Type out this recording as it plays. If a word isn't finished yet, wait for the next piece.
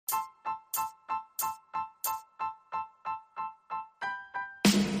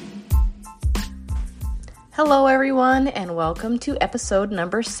Hello, everyone, and welcome to episode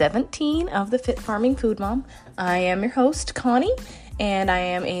number 17 of the Fit Farming Food Mom. I am your host, Connie, and I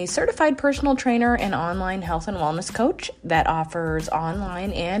am a certified personal trainer and online health and wellness coach that offers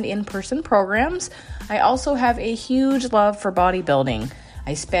online and in-person programs. I also have a huge love for bodybuilding.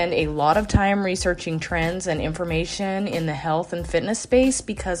 I spend a lot of time researching trends and information in the health and fitness space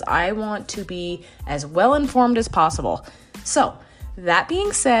because I want to be as well informed as possible. So, that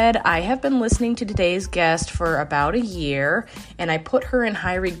being said, I have been listening to today's guest for about a year, and I put her in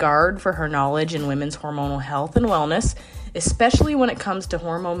high regard for her knowledge in women's hormonal health and wellness, especially when it comes to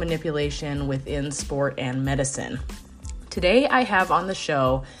hormone manipulation within sport and medicine. Today, I have on the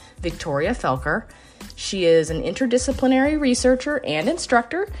show Victoria Felkar. She is an interdisciplinary researcher and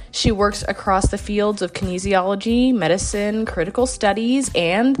instructor. She works across the fields of kinesiology, medicine, critical studies,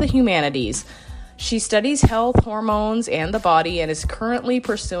 and the humanities. She studies health, hormones, and the body and is currently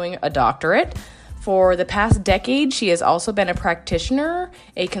pursuing a doctorate. For the past decade, she has also been a practitioner,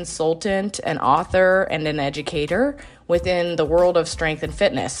 a consultant, an author, and an educator within the world of strength and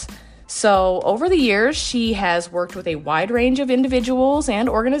fitness. So over the years, she has worked with a wide range of individuals and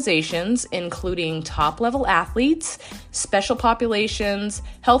organizations, including top-level athletes, special populations,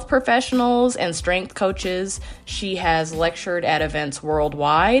 health professionals, and strength coaches. She has lectured at events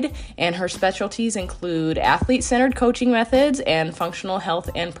worldwide, and her specialties include athlete-centered coaching methods and functional health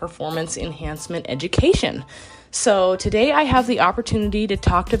and performance enhancement education. So today I have the opportunity to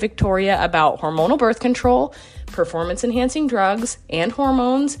talk to Victoria about hormonal birth control, performance-enhancing drugs, and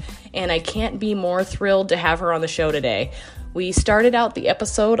hormones, and I can't be more thrilled to have her on the show today. We started out the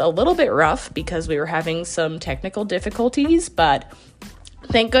episode a little bit rough because we were having some technical difficulties, but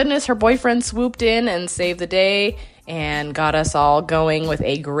thank goodness her boyfriend swooped in and saved the day and got us all going with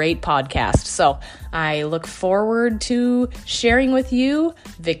a great podcast. So I look forward to sharing with you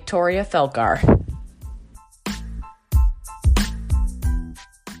Victoria Felkar.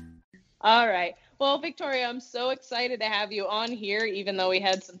 All right. Well, Victoria, I'm so excited to have you on here, even though we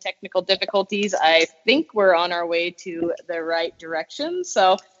had some technical difficulties. I think we're on our way to the right direction.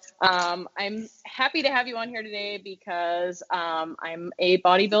 So I'm happy to have you on here today because I'm a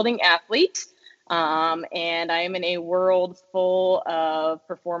bodybuilding athlete and I am in a world full of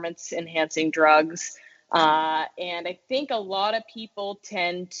performance-enhancing drugs. And I think a lot of people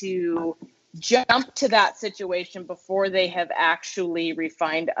tend to jump to that situation before they have actually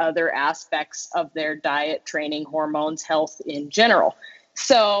refined other aspects of their diet, training, hormones, health in general.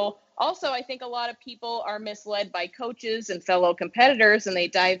 So also, I think a lot of people are misled by coaches and fellow competitors, and they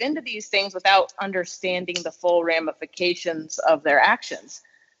dive into these things without understanding the full ramifications of their actions.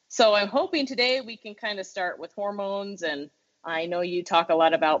 So I'm hoping today we can kind of start with hormones, and I know you talk a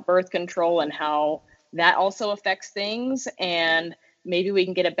lot about birth control and how that also affects things, and maybe we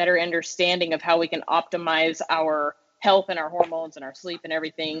can get a better understanding of how we can optimize our health and our hormones and our sleep and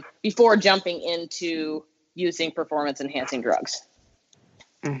everything before jumping into using performance-enhancing drugs.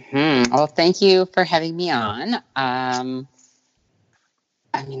 Mm-hmm. Well, thank you for having me on.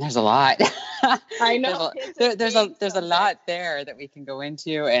 There's a lot. I know. there's a lot there that we can go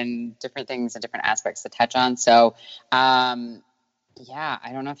into and different things and different aspects to touch on. So, I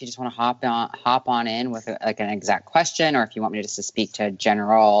don't know if you just want to hop on in with an exact question, or if you want me just to speak to a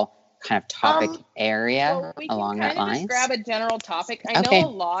general kind of topic area along that line. Just grab a general topic. I know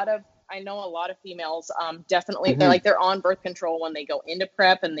a lot of females definitely they're on birth control when they go into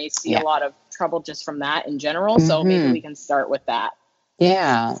prep, and they see a lot of trouble just from that in general. Mm-hmm. So maybe we can start with that.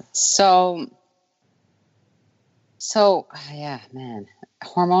 Yeah. So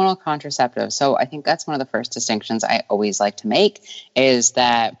hormonal contraceptives. So I think that's one of the first distinctions I always like to make, is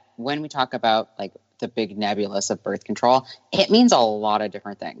that when we talk about like the big nebulous of birth control, it means a lot of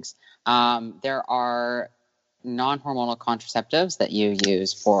different things. There are non-hormonal contraceptives that you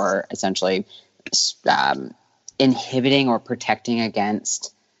use for essentially inhibiting or protecting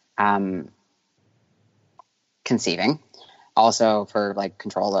against conceiving. Also for like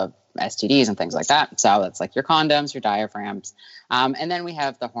control of STDs and things like that. So that's like your condoms, your diaphragms. And then we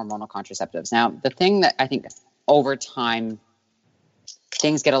have the hormonal contraceptives. Now, the thing that I think over time,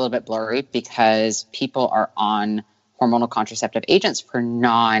 things get a little bit blurry because people are on hormonal contraceptive agents for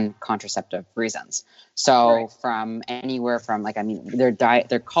non-contraceptive reasons. So from anywhere from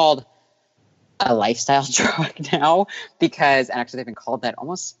they're called a lifestyle drug now because actually they've been called that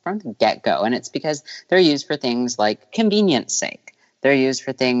almost from the get-go. And it's because they're used for things like convenience sake. They're used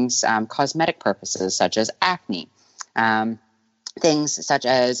for things, cosmetic purposes, such as acne. Things such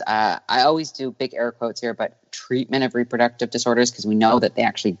as, I always do big air quotes here, but treatment of reproductive disorders, because we know that they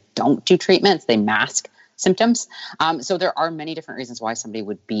actually don't do treatments. They mask symptoms. So there are many different reasons why somebody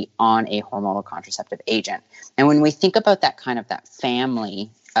would be on a hormonal contraceptive agent. And when we think about that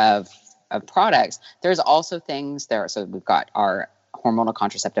family of products, there's also things there. So we've got our hormonal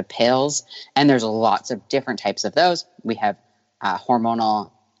contraceptive pills, and there's lots of different types of those. We have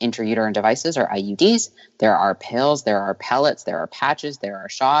hormonal intrauterine devices, or IUDs. There are pills, there are pellets, there are patches, there are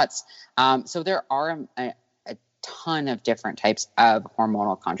shots. So there are a ton of different types of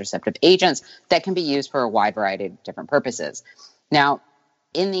hormonal contraceptive agents that can be used for a wide variety of different purposes. Now,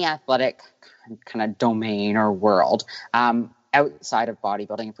 in the athletic kind of domain or world, outside of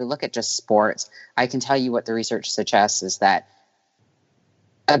bodybuilding, if we look at just sports, I can tell you what the research suggests is that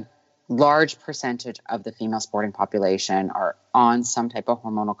a large percentage of the female sporting population are on some type of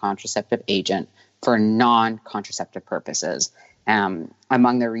hormonal contraceptive agent for non-contraceptive purposes.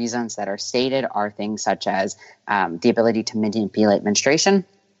 Among the reasons that are stated are things such as the ability to manipulate menstruation,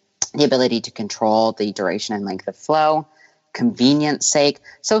 the ability to control the duration and length of flow, convenience sake.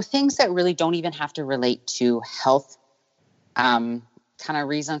 So things that really don't even have to relate to health kind of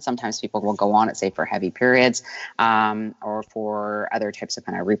reasons. Sometimes people will go on it, say, for heavy periods or for other types of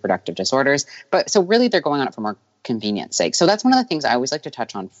kind of reproductive disorders. But so really they're going on it for more convenience sake. So that's one of the things I always like to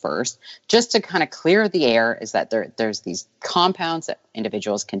touch on first, just to kind of clear the air, is that there's these compounds that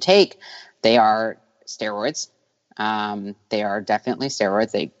individuals can take. They are steroids. They are definitely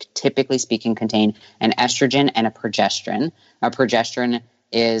steroids. They, typically speaking, contain an estrogen and a progesterone. A progesterone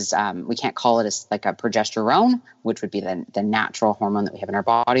is, we can't call it like a progesterone, which would be the natural hormone that we have in our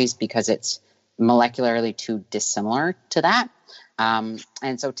bodies, because it's molecularly too dissimilar to that.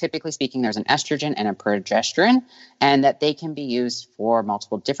 And so typically speaking, there's an estrogen and a progesterone, and that they can be used for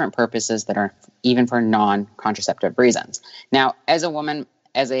multiple different purposes that are even for non-contraceptive reasons. Now, as a woman,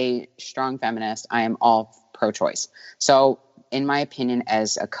 as a strong feminist, I am all pro-choice. So in my opinion,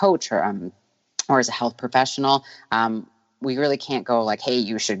 as a coach or as a health professional, we really can't go like, hey,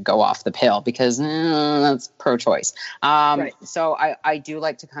 you should go off the pill, because that's pro-choice. Right. So I do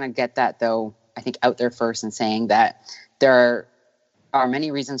like to kind of get that, though, I think, out there first, and saying that there are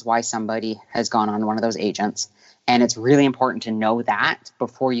many reasons why somebody has gone on one of those agents. And it's really important to know that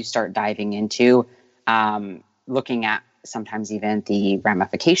before you start diving into looking at sometimes even the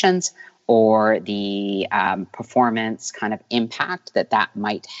ramifications or the performance kind of impact that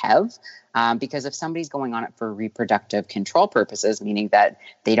might have. Because if somebody's going on it for reproductive control purposes, meaning that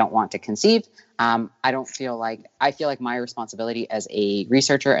they don't want to conceive, I feel like my responsibility as a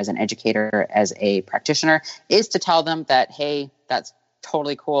researcher, as an educator, as a practitioner, is to tell them that, hey, that's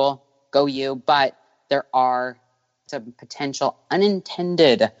totally cool, go you, but there are some potential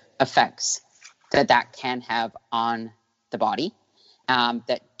unintended effects that can have on the body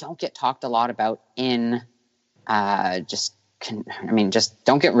that don't get talked a lot about in just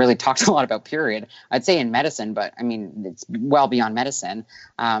don't get really talked a lot about, period. I'd say in medicine, but I mean, it's well beyond medicine,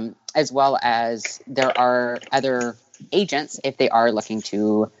 as well as there are other agents if they are looking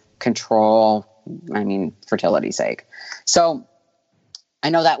to control, fertility's sake. So I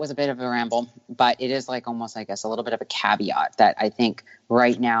know that was a bit of a ramble, but it is like almost, I guess, a little bit of a caveat that I think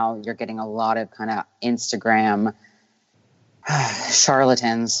right now you're getting a lot of kind of Instagram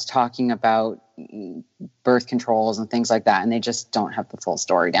charlatans talking about birth controls and things like that, and they just don't have the full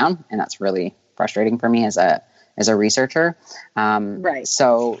story down, and that's really frustrating for me as a researcher. Right.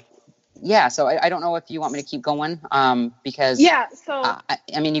 So yeah, so I don't know if you want me to keep going, because you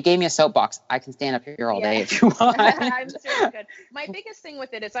gave me a soapbox. I can stand up here all day if you want. I'm sure good. My biggest thing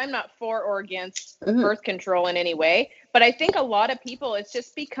with it is I'm not for or against birth control in any way, but I think a lot of people, it's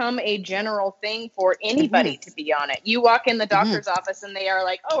just become a general thing for anybody to be on it. You walk in the doctor's office and they are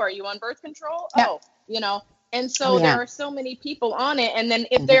like, "Oh, are you on birth control?" Yeah. Oh, And so there are so many people on it. And then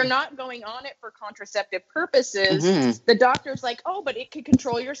if they're not going on it for contraceptive purposes, the doctor's like, "Oh, but it could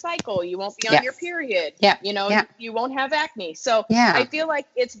control your cycle. You won't be on your period. You won't have acne." So I feel like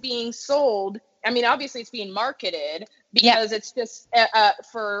it's being sold. Obviously it's being marketed because it's just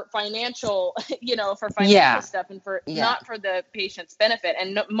for financial, stuff, and for not for the patient's benefit.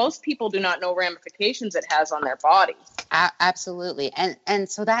 And most people do not know ramifications it has on their body. Absolutely. And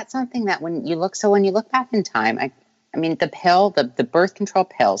so that's something that when you look back in time, the pill, the birth control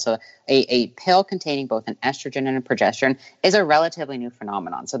pill, so a pill containing both an estrogen and a progesterone, is a relatively new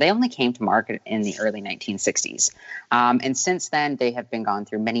phenomenon. So they only came to market in the early 1960s. And since then, they have been gone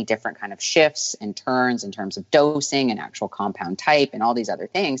through many different kind of shifts and turns in terms of dosing and actual compound type and all these other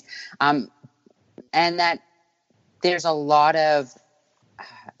things. And that there's a lot of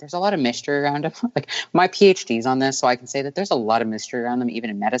mystery around them. Like, my PhD's on this, so I can say that there's a lot of mystery around them, even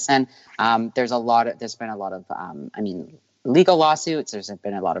in medicine. There's been a lot of, legal lawsuits. There's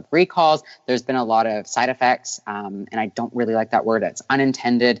been a lot of recalls. There's been a lot of side effects. And I don't really like that word. It's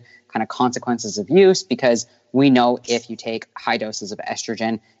unintended kind of consequences of use, because we know if you take high doses of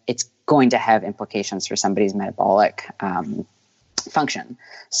estrogen, it's going to have implications for somebody's metabolic function.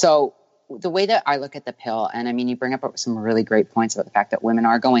 So the way that I look at the pill, and I mean, you bring up some really great points about the fact that women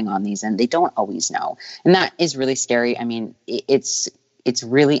are going on these and they don't always know. And that is really scary. I mean, it's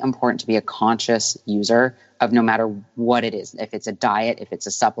really important to be a conscious user of no matter what it is. If it's a diet, if it's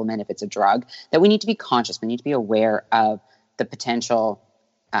a supplement, if it's a drug, that we need to be conscious. We need to be aware of the potential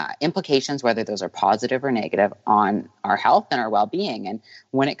implications, whether those are positive or negative, on our health and our well-being. And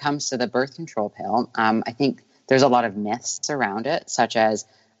when it comes to the birth control pill, I think there's a lot of myths around it, such as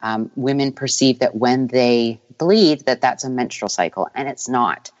women perceive that when they bleed, that's a menstrual cycle, and it's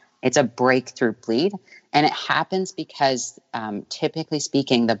not. It's a breakthrough bleed, and it happens because, typically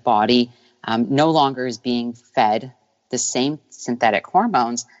speaking, the body no longer is being fed the same synthetic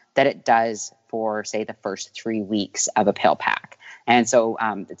hormones that it does for, say, the first 3 weeks of a pill pack. And so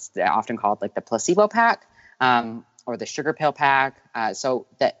it's often called like the placebo pack or the sugar pill pack. So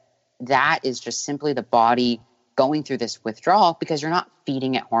that is just simply the body going through this withdrawal because you're not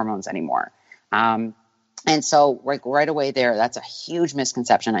feeding it hormones anymore. And so right away there, that's a huge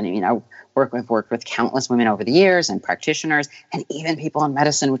misconception. I mean, I've worked with countless women over the years and practitioners and even people in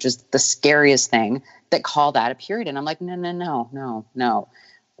medicine, which is the scariest thing, that call that a period. And I'm like, no.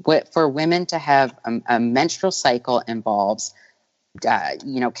 For women to have a menstrual cycle involves,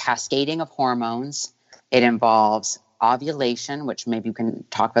 cascading of hormones. It involves ovulation, which maybe we can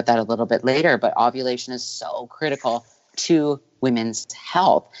talk about that a little bit later, but ovulation is so critical to women's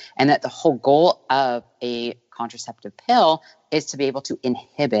health, and that the whole goal of a contraceptive pill is to be able to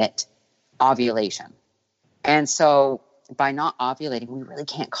inhibit ovulation. And so by not ovulating, we really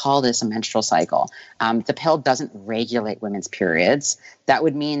can't call this a menstrual cycle. The pill doesn't regulate women's periods. That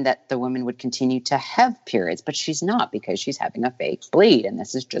would mean that the woman would continue to have periods, but she's not, because she's having a fake bleed, and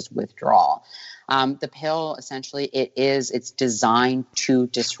this is just withdrawal. The pill, essentially, it's designed to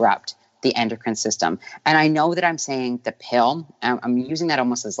disrupt the endocrine system. And I know that I'm saying the pill, I'm using that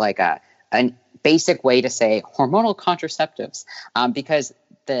almost as like a basic way to say hormonal contraceptives, because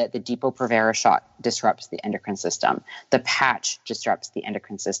the Depo-Provera shot disrupts the endocrine system. The patch disrupts the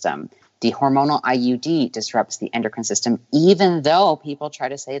endocrine system. The hormonal IUD disrupts the endocrine system, even though people try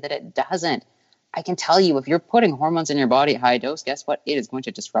to say that it doesn't. I can tell you, if you're putting hormones in your body at high dose, guess what? It is going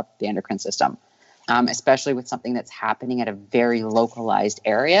to disrupt the endocrine system, especially with something that's happening at a very localized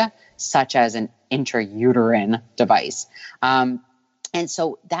area, such as an intrauterine device. And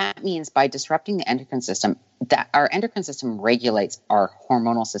so that means by disrupting the endocrine system, that our endocrine system regulates our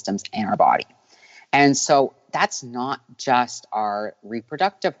hormonal systems in our body. And so that's not just our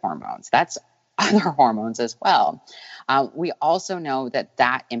reproductive hormones, that's other hormones as well. We also know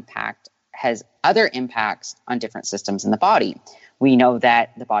that impact has other impacts on different systems in the body. We know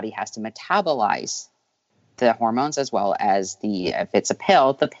that the body has to metabolize the hormones, as well as if it's a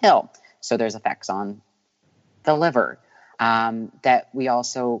pill, the pill. So there's effects on the liver. That we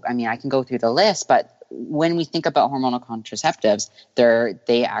also, I mean, I can go through the list, but when we think about hormonal contraceptives,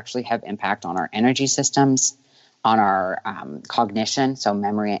 they actually have impact on our energy systems, on our cognition, so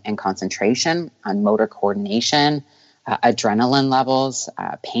memory and concentration, on motor coordination, adrenaline levels,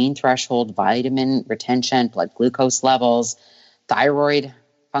 pain threshold, vitamin retention, blood glucose levels, thyroid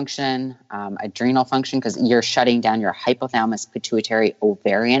function, adrenal function, because you're shutting down your hypothalamus pituitary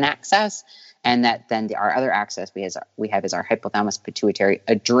ovarian axis. And that then our other axis we have is our hypothalamus pituitary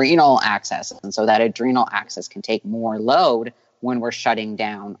adrenal axis. And so that adrenal axis can take more load when we're shutting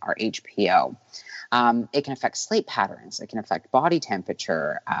down our HPO. It can affect sleep patterns. It can affect body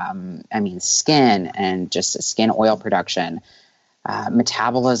temperature, skin and just skin oil production,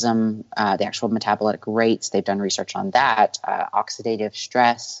 metabolism, the actual metabolic rates. They've done research on that, oxidative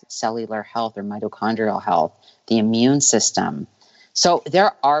stress, cellular health or mitochondrial health, the immune system. So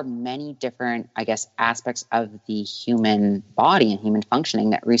there are many different, aspects of the human body and human functioning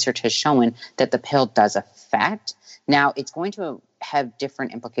that research has shown that the pill does affect. Now, it's going to have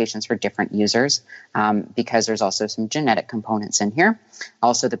different implications for different users because there's also some genetic components in here.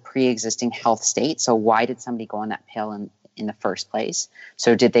 Also, the pre-existing health state. So why did somebody go on that pill in the first place?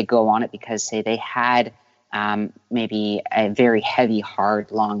 So did they go on it because, say, they had maybe a very heavy,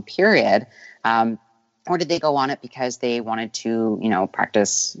 hard, long period, or did they go on it because they wanted to,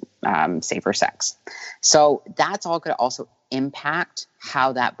 practice safer sex? So that's all going to also impact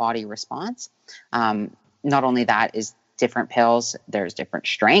how that body responds. Not only that, is different pills, there's different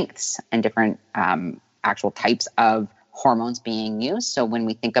strengths and different actual types of hormones being used. So when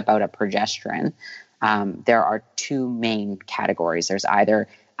we think about a progesterone, there are two main categories. There's either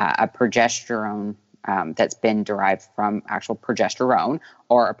a progesterone that's been derived from actual progesterone,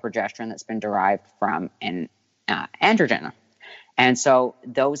 or a progesterone that's been derived from an androgen. And so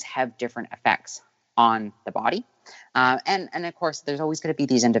those have different effects on the body. And of course, there's always going to be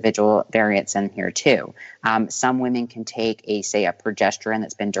these individual variants in here too. Some women can take a progesterone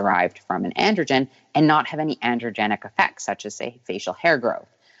that's been derived from an androgen and not have any androgenic effects, such as, say, facial hair growth.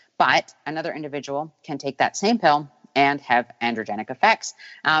 But another individual can take that same pill and have androgenic effects.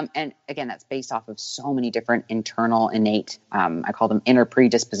 And again, that's based off of so many different internal innate, I call them inner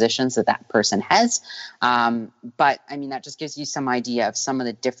predispositions that person has. But I mean, that just gives you some idea of some of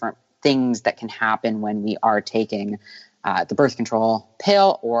the different things that can happen when we are taking the birth control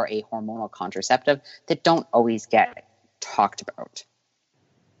pill or a hormonal contraceptive that don't always get talked about.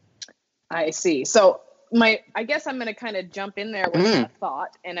 I see. So I guess I'm going to kind of jump in there with a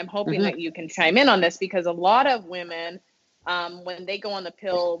thought, and I'm hoping that you can chime in on this, because a lot of women, when they go on the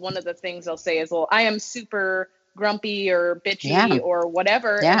pill, one of the things they'll say is, well, I am super grumpy or bitchy or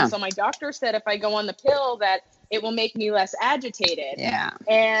whatever. Yeah. And so my doctor said if I go on the pill that it will make me less agitated. Yeah.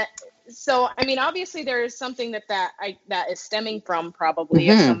 And so, I mean, obviously there is something that is stemming from probably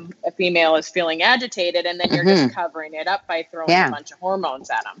if a female is feeling agitated, and then you're just covering it up by throwing a bunch of hormones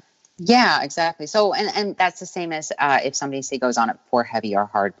at them. Yeah, exactly. So, and that's the same as if somebody, say, goes on it for heavy or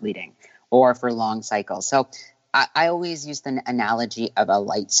hard bleeding or for long cycles. So I always use the analogy of a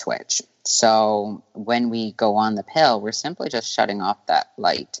light switch. So when we go on the pill, we're simply just shutting off that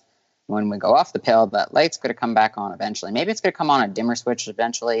light. When we go off the pill, that light's going to come back on eventually. Maybe it's going to come on a dimmer switch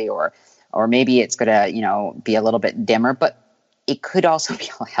eventually, or maybe it's going to, be a little bit dimmer, but it could also be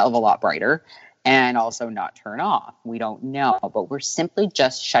a hell of a lot brighter and also not turn off. We don't know, but we're simply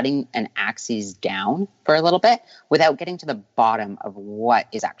just shutting an axis down for a little bit without getting to the bottom of what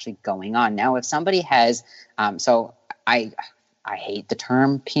is actually going on. Now, if somebody has, so I hate the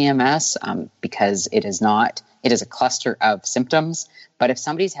term PMS because it is a cluster of symptoms. But if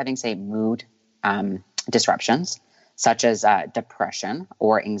somebody's having, say, mood disruptions, such as depression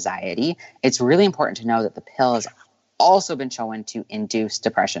or anxiety, it's really important to know that the pill has also been shown to induce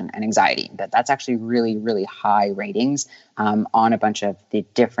depression and anxiety. That's actually really, really high ratings on a bunch of the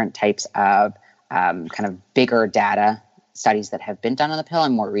different types of kind of bigger data studies that have been done on the pill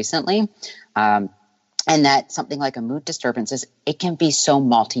and more recently. And that something like a mood disturbance it can be so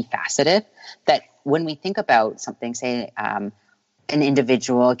multifaceted that when we think about something, say, an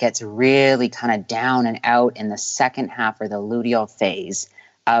individual gets really kind of down and out in the second half or the luteal phase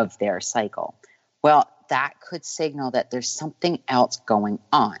of their cycle. Well, that could signal that there's something else going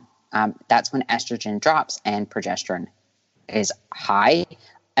on. That's when estrogen drops and progesterone is high,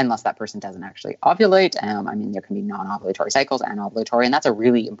 unless that person doesn't actually ovulate. I mean, there can be non-ovulatory cycles and ovulatory, and that's a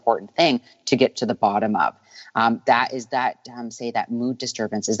really important thing to get to the bottom of. Say that mood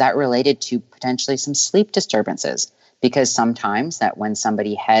disturbance, is that related to potentially some sleep disturbances? Because sometimes that when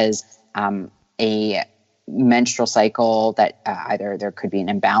somebody has a menstrual cycle that either there could be an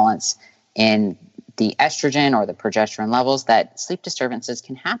imbalance in the estrogen or the progesterone levels, that sleep disturbances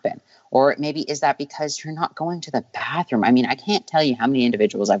can happen. Or maybe is that because you're not going to the bathroom? I mean, I can't tell you how many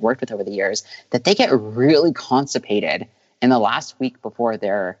individuals I've worked with over the years that they get really constipated in the last week before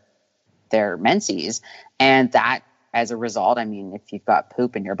their menses. And that, as a result, I mean, if you've got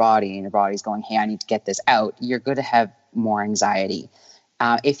poop in your body and your body's going, hey, I need to get this out, you're going to have more anxiety.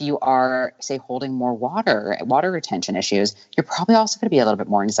 If you are, say, holding more water retention issues, you're probably also going to be a little bit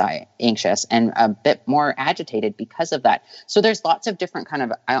more anxious and a bit more agitated because of that. So there's lots of different kind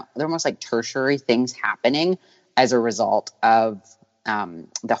of, they're almost like tertiary things happening as a result of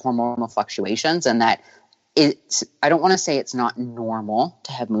the hormonal fluctuations, and that I don't want to say it's not normal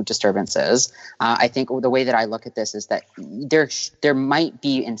to have mood disturbances. I think the way that I look at this is that there might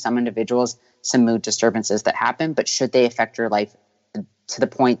be in some individuals some mood disturbances that happen, but should they affect your life to the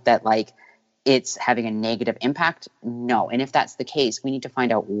point that like it's having a negative impact? No. And if that's the case, we need to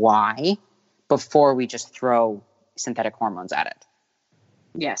find out why before we just throw synthetic hormones at it.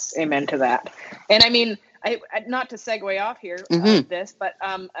 Yes. Amen to that. And I mean, I not to segue off here of this, but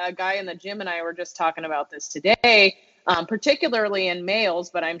a guy in the gym and I were just talking about this today, particularly in males,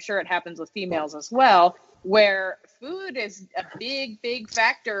 but I'm sure it happens with females as well, where food is a big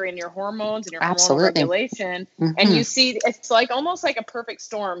factor in your hormones and your hormonal regulation. And you see, it's like almost like a perfect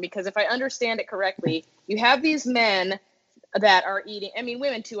storm, because if I understand it correctly, you have these men that are eating, I mean,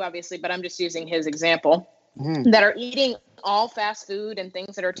 women too, obviously, but I'm just using his example, that are eating all fast food and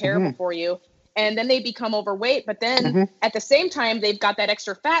things that are terrible for you. And then they become overweight, but then at the same time, they've got that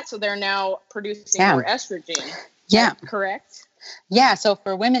extra fat. So they're now producing more estrogen. Yeah. Correct? Yeah. So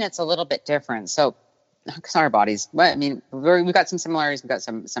for women, it's a little bit different. So because our bodies, well, I mean, we've got some similarities. We've got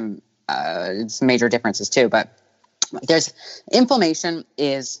some major differences too, but there's inflammation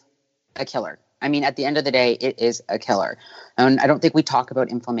is a killer. I mean, at the end of the day, it is a killer. And I don't think we talk about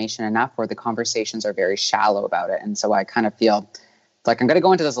inflammation enough, or the conversations are very shallow about it. And so I kind of feel like I'm going to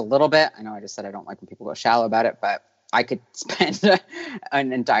go into this a little bit. I know I just said I don't like when people go shallow about it, but I could spend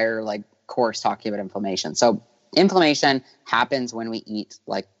an entire like course talking about inflammation. So inflammation happens when we eat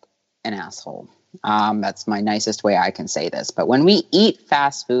like an asshole. That's my nicest way I can say this. But when we eat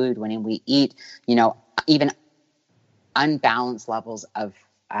fast food, when we eat, even unbalanced levels of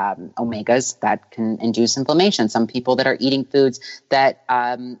omegas, that can induce inflammation. Some people that are eating foods that,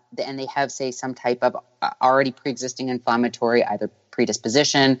 and they have, say, some type of already pre-existing inflammatory, either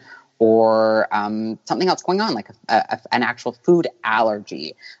predisposition or something else going on, like an actual food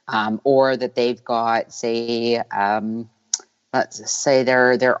allergy, or that they've got, say, let's say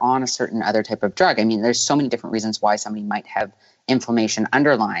they're on a certain other type of drug. I mean, there's so many different reasons why somebody might have inflammation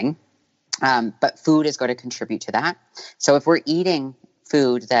underlying, but food is going to contribute to that. So if we're eating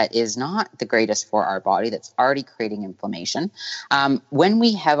food that is not the greatest for our body, that's already creating inflammation, when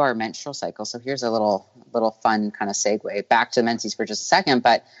we have our menstrual cycle, so here's a little fun kind of segue back to menses for just a second,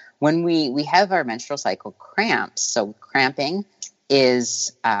 but when we have our menstrual cycle cramps, so cramping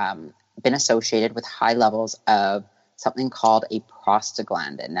is been associated with high levels of something called a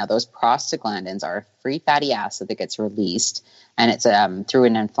prostaglandin. Now, those prostaglandins are a free fatty acid that gets released, and it's through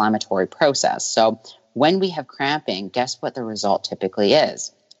an inflammatory process. So when we have cramping, guess what the result typically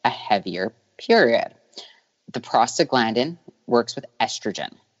is? A heavier period. The prostaglandin works with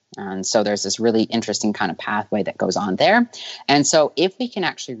estrogen. And so there's this really interesting kind of pathway that goes on there. And so if we can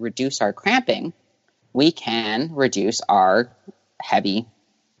actually reduce our cramping, we can reduce our heavy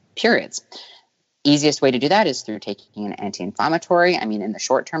periods. Easiest way to do that is through taking an anti-inflammatory. I mean, in the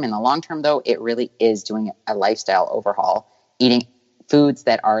short term. In the long term, though, it really is doing a lifestyle overhaul, eating foods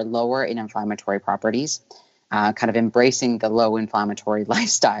that are lower in inflammatory properties, kind of embracing the low inflammatory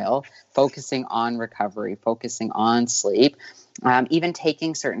lifestyle, focusing on recovery, focusing on sleep, even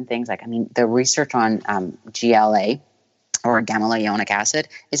taking certain things like, I mean, the research on GLA, or gamma-ionic acid,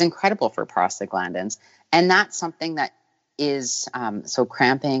 is incredible for prostaglandins. And that's something that is, so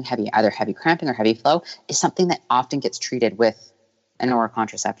cramping, either heavy cramping or heavy flow, is something that often gets treated with an oral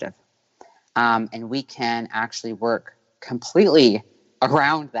contraceptive. And we can actually work completely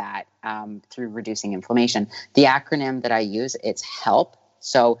around that through reducing inflammation. The acronym that I use, it's HELP.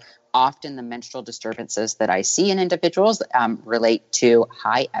 So often the menstrual disturbances that I see in individuals relate to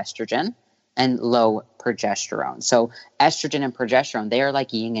high estrogen and low progesterone. So estrogen and progesterone, they are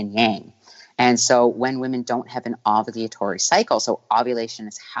like yin and yang. And so when women don't have an ovulatory cycle, so ovulation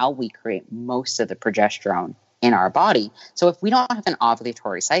is how we create most of the progesterone in our body. So if we don't have an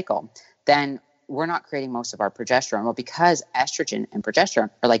ovulatory cycle, then we're not creating most of our progesterone. Well, because estrogen and progesterone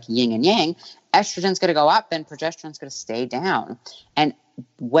are like yin and yang, estrogen's going to go up and progesterone's going to stay down. And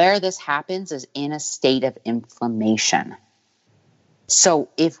where this happens is in a state of inflammation. So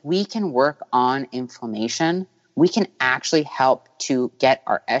if we can work on inflammation, we can actually help to get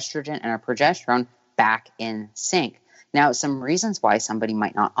our estrogen and our progesterone back in sync. Now, some reasons why somebody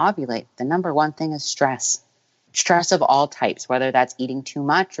might not ovulate, the number one thing is stress. Stress of all types, whether that's eating too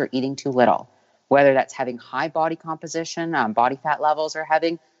much or eating too little, whether that's having high body composition, body fat levels, or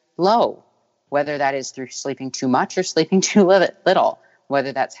having low, whether that is through sleeping too much or sleeping too little,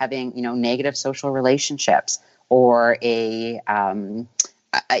 whether that's having, negative social relationships, or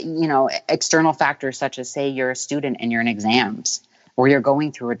external factors such as, say, you're a student and you're in exams, or you're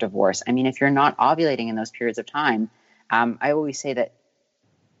going through a divorce. I mean, if you're not ovulating in those periods of time, I always say that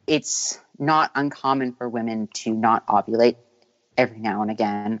it's not uncommon for women to not ovulate every now and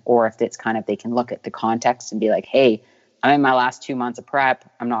again, or if it's kind of, they can look at the context and be like, hey, I'm in my last 2 months of prep,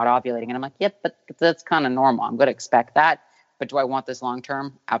 I'm not ovulating. And I'm like, yep, but that's kind of normal. I'm going to expect that. But do I want this long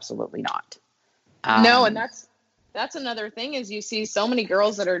term? Absolutely not. No, and that's another thing is you see so many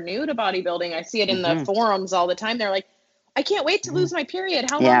girls that are new to bodybuilding. I see it in the forums all the time. They're like, I can't wait to lose my period.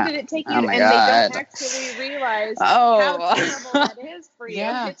 How long did it take you? And they don't actually realize how terrible that is for you.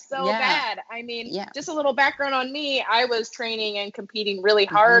 It's so bad. I mean, just a little background on me. I was training and competing really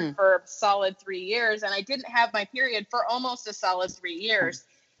hard for a solid 3 years, and I didn't have my period for almost a solid 3 years.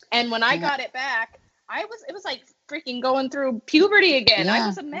 And when I got it back, it was like freaking going through puberty again. I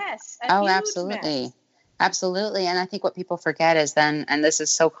was a mess. Absolutely. Mess. Absolutely. And I think what people forget is then, and this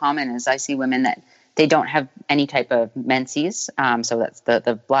is so common, is I see women that they don't have any type of menses. So that's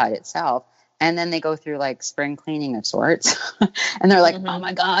the blood itself. And then they go through like spring cleaning of sorts. And they're like, oh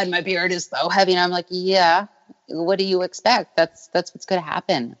my God, my period is so heavy. And I'm like, yeah, what do you expect? That's what's going to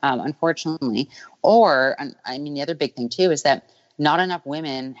happen, unfortunately. Or, I mean, the other big thing too is that not enough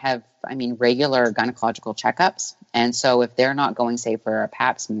women have, regular gynecological checkups. And so if they're not going, say, for a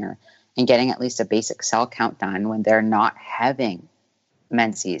pap smear and getting at least a basic cell count done when they're not having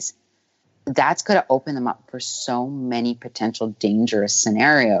menses, that's going to open them up for so many potential dangerous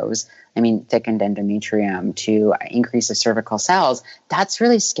scenarios. Thickened endometrium to increase the cervical cells. That's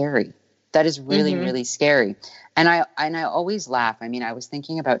really scary. That is really, really scary. And I always laugh. I was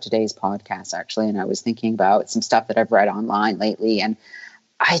thinking about today's podcast, actually, and I was thinking about some stuff that I've read online lately. And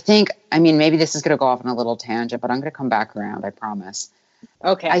I think, maybe this is going to go off on a little tangent, but I'm going to come back around, I promise.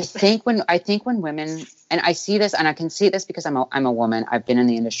 Okay. I think when women, and I see this, and I can see this because I'm a woman. I've been in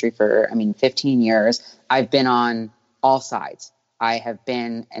the industry for 15 years. I've been on all sides. I have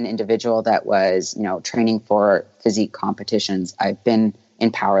been an individual that was, training for physique competitions. I've been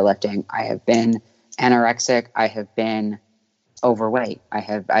in powerlifting. I have been anorexic. I have been overweight.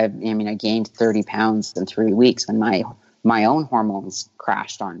 I gained 30 pounds in 3 weeks when my own hormones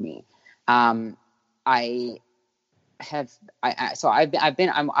crashed on me. I can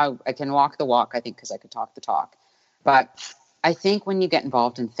walk the walk, I think, because I could talk the talk. But I think when you get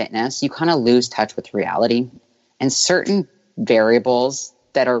involved in fitness, you kind of lose touch with reality, and certain variables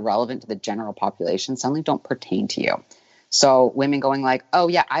that are relevant to the general population suddenly don't pertain to you. So women going like, oh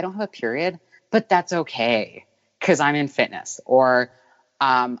yeah, I don't have a period, but that's okay because I'm in fitness, or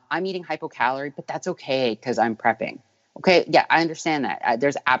I'm eating hypocalorie, but that's okay because I'm prepping. Okay, yeah, I understand that.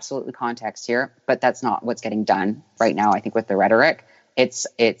 There's absolutely context here, but that's not what's getting done right now. I think with the rhetoric, it's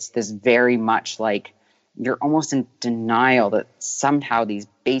this very much like you're almost in denial that somehow these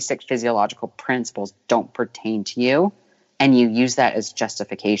basic physiological principles don't pertain to you, and you use that as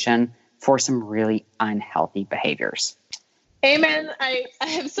justification for some really unhealthy behaviors. Amen. I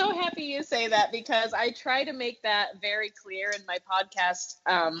am so happy you say that, because I try to make that very clear in my podcast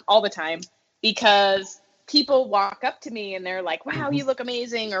all the time, because people walk up to me and they're like, wow, you look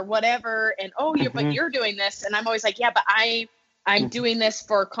amazing or whatever. And, but you're doing this. And I'm always like, yeah, but I'm doing this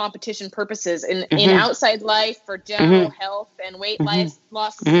for competition purposes. In outside life, for general health and weight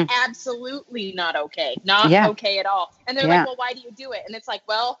loss is absolutely not okay. Not okay at all. And they're like, well, why do you do it? And it's like,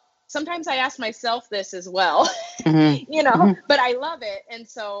 well, sometimes I ask myself this as well, but I love it. And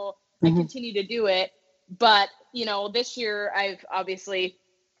so I continue to do it. But, this year I've obviously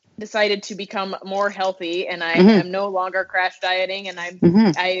decided to become more healthy, and I am no longer crash dieting, and I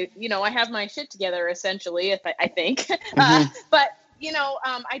have my shit together essentially, I think. But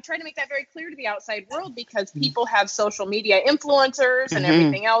I try to make that very clear to the outside world, because people have social media influencers and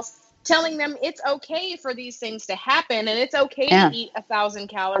everything else telling them it's okay for these things to happen, and it's okay to eat 1,000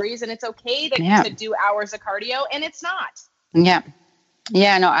 calories, and it's okay to do hours of cardio, and it's not.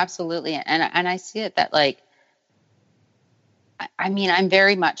 Yeah, no, absolutely. And I see it that, like, I'm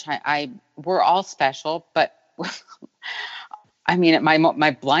very much, we're all special, but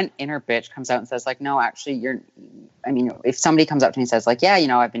my blunt inner bitch comes out and says, like, no, actually if somebody comes up to me and says, like, yeah,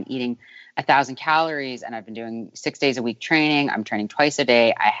 I've been eating 1,000 calories and I've been doing 6 days a week training. I'm training twice a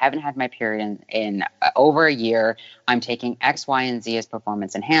day. I haven't had my period in over a year. I'm taking X, Y, and Z as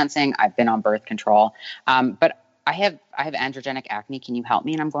performance enhancing. I've been on birth control. But I have androgenic acne. Can you help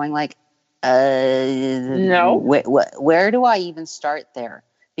me? And I'm going like, no. Where do I even start there?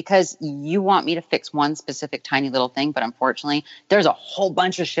 Because you want me to fix one specific tiny little thing, but unfortunately, there's a whole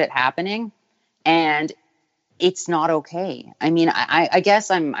bunch of shit happening, and it's not okay. I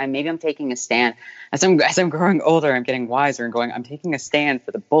guess I'm taking a stand as I'm growing older. I'm getting wiser and going, I'm taking a stand for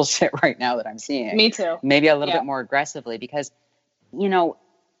the bullshit right now that I'm seeing. Me too. Maybe a little bit more aggressively, because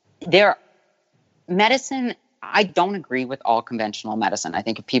medicine. I don't agree with all conventional medicine. I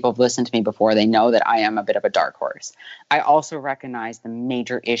think if people have listened to me before, they know that I am a bit of a dark horse. I also recognize the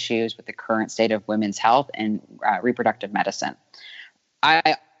major issues with the current state of women's health and reproductive medicine.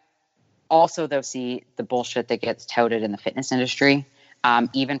 I also, though, see the bullshit that gets touted in the fitness industry,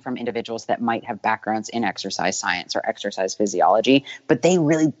 even from individuals that might have backgrounds in exercise science or exercise physiology, but they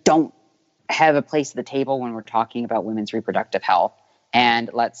really don't have a place at the table when we're talking about women's reproductive health. And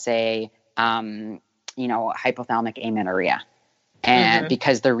let's say, hypothalamic amenorrhea. And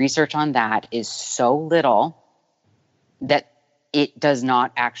because the research on that is so little that it does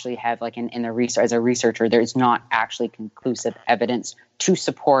not actually have, like, in the research, as a researcher, there is not actually conclusive evidence to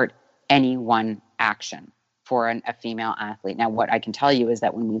support any one action for a female athlete. Now, what I can tell you is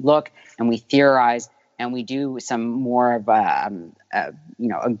that when we look and we theorize and we do some more of a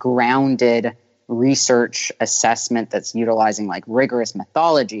grounded research assessment that's utilizing, like, rigorous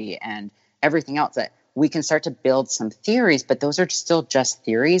methodology and everything else, that we can start to build some theories, but those are still just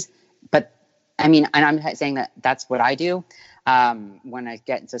theories. But I mean, and I'm not saying that that's what I do when I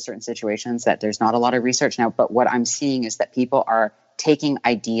get into certain situations, that there's not a lot of research now. But what I'm seeing is that people are taking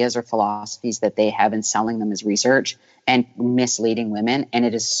ideas or philosophies that they have and selling them as research and misleading women. And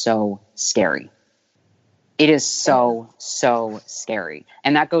it is so scary. It is so scary.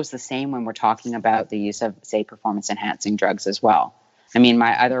 And that goes the same when we're talking about the use of, say, performance enhancing drugs as well. I mean,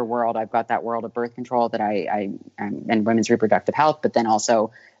 my other world, I've got that world of birth control that and women's reproductive health, but then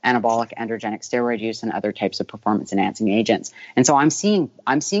also anabolic androgenic steroid use and other types of performance enhancing agents. And so I'm seeing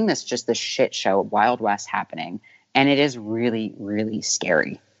this shit show, Wild West happening. And it is really, really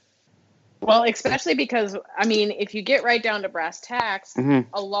scary. Well, especially because, I mean, if you get right down to brass tacks,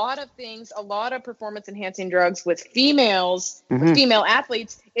 a lot of performance enhancing drugs with females, with female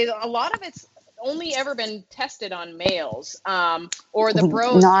athletes, a lot of it's only ever been tested on males, or the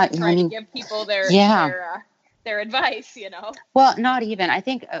bros trying to give people their advice, you know? Well, not even. I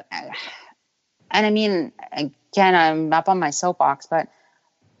think, and I mean, again, I'm up on my soapbox, but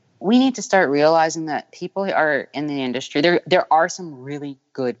we need to start realizing that people are in the industry. There are some really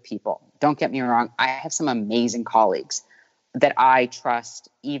good people. Don't get me wrong. I have some amazing colleagues that I trust,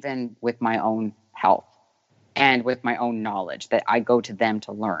 even with my own health and with my own knowledge, that I go to them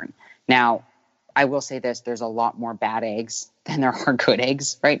to learn. Now, I will say this, there's a lot more bad eggs than there are good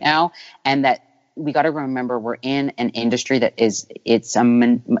eggs right now. And that we got to remember we're in an industry that it's a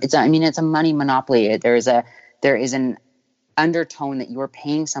money monopoly. There is an undertone that you are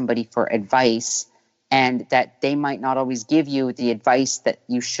paying somebody for advice, and that they might not always give you the advice that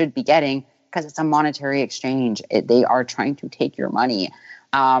you should be getting because it's a monetary exchange. They are trying to take your money.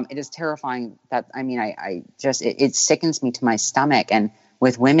 It is terrifying. It sickens me to my stomach. And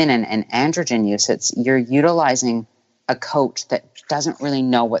with women and androgen use, you're utilizing a coach that doesn't really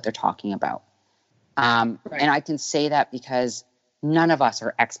know what they're talking about. Right. And I can say that because none of us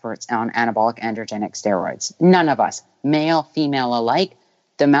are experts on anabolic androgenic steroids. None of us, male, female alike.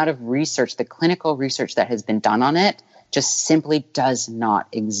 The amount of research, the clinical research that has been done on it just simply does not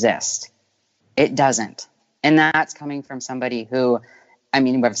exist. It doesn't. And that's coming from somebody who,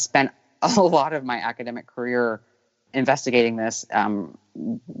 I've spent a lot of my academic career investigating this,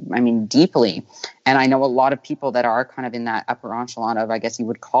 deeply. And I know a lot of people that are kind of in that upper echelon of, I guess you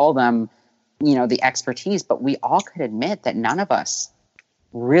would call them, the expertise, but we all could admit that none of us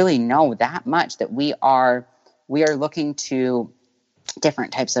really know that much, that we are looking to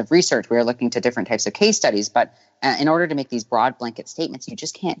different types of research. We are looking to different types of case studies, but in order to make these broad blanket statements, you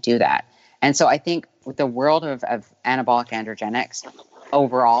just can't do that. And so I think with the world of anabolic androgenics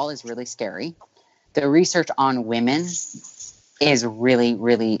overall is really scary. The research on women is really,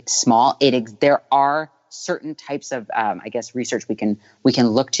 really small. There are certain types of, research we can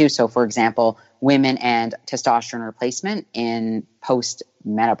look to. So, for example, women and testosterone replacement in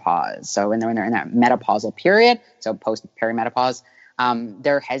post-menopause. So when they're in that menopausal period, so post-perimenopause,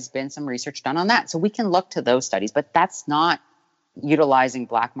 there has been some research done on that. So we can look to those studies, but that's not utilizing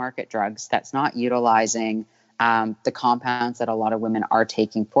black market drugs. That's not utilizing the compounds that a lot of women are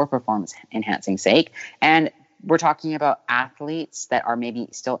taking for performance enhancing sake. And we're talking about athletes that are maybe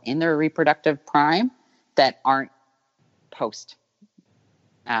still in their reproductive prime that aren't post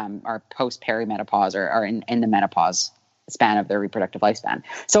perimenopause or in the menopause span of their reproductive lifespan.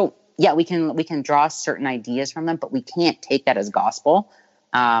 So yeah, we can draw certain ideas from them, but we can't take that as gospel.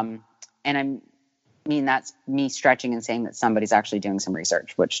 And that's me stretching and saying that somebody's actually doing some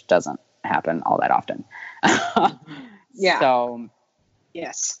research, which doesn't happen all that often. Yeah. So,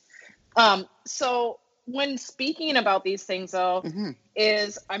 yes. So when speaking about these things, though,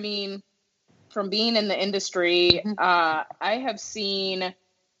 from being in the industry, I've seen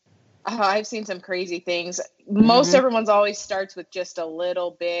some crazy things. Most everyone's always starts with just a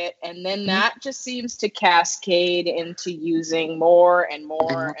little bit, and then that just seems to cascade into using more and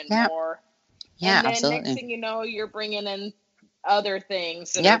more and more. Yeah, and then absolutely. Next thing you know, you're bringing in other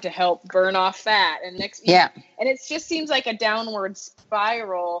things that are to help burn off fat, and and it just seems like a downward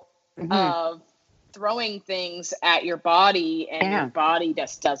spiral of throwing things at your body, and your body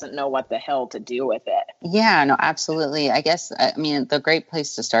just doesn't know what the hell to do with it. Yeah, no, absolutely. I guess, the great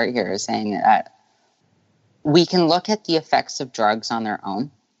place to start here is saying that we can look at the effects of drugs on their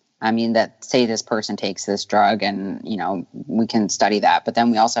own. That say this person takes this drug and, we can study that. But then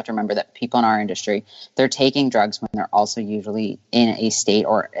we also have to remember that people in our industry, they're taking drugs when they're also usually in a state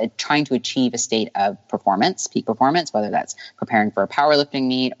or trying to achieve a state of performance, peak performance, whether that's preparing for a powerlifting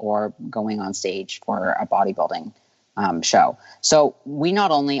meet or going on stage for a bodybuilding show. So we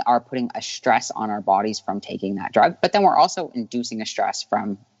not only are putting a stress on our bodies from taking that drug, but then we're also inducing a stress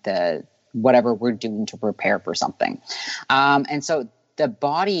from the whatever we're doing to prepare for something. And so the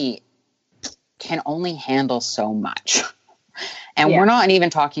body can only handle so much. And we're not even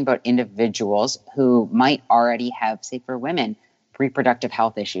talking about individuals who might already have, say for women, reproductive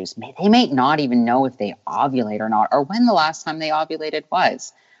health issues. They may not even know if they ovulate or not, or when the last time they ovulated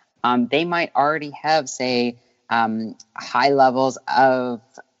was. They might already have, say, high levels of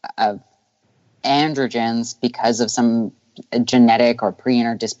androgens because of some genetic or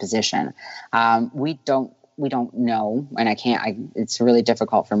pre-inner disposition. We don't know, and it's really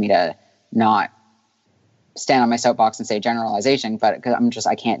difficult for me to not stand on my soapbox and say generalization, but because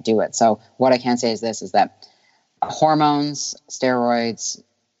I can't do it. So what I can say is this, is that hormones, steroids,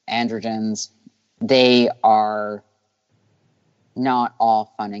 androgens, they are not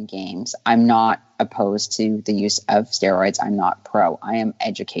all fun and games. I'm not opposed to the use of steroids. I'm not pro. I am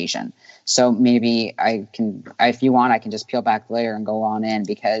education. So maybe I can, if you want, I can just peel back the layer and go on in,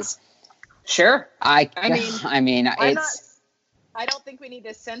 because sure. I mean, I don't think we need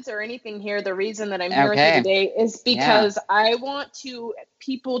to censor anything here. The reason that I'm here with you today is because I want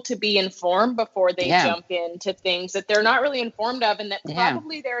people to be informed before they jump into things that they're not really informed of, and that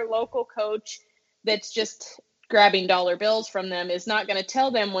probably their local coach that's just grabbing dollar bills from them is not going to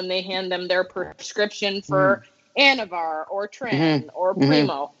tell them when they hand them their prescription for Anavar or Tren or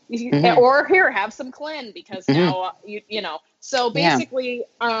Primo, or here, have some Clen, because now you know. So basically,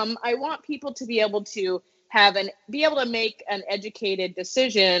 I want people to be able to be able to make an educated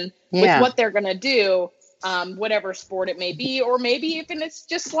decision with what they're going to do, whatever sport it may be, or maybe even it's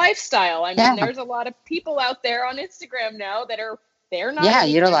just lifestyle. I mean, there's a lot of people out there on Instagram now that they're not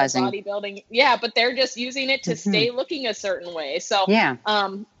utilizing bodybuilding, but they're just using it to stay looking a certain way. So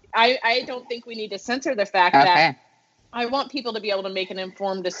I don't think we need to censor the fact that I want people to be able to make an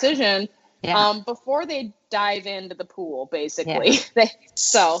informed decision before they dive into the pool, basically.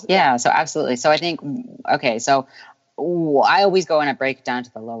 So absolutely. So I think, so I always go and I break it down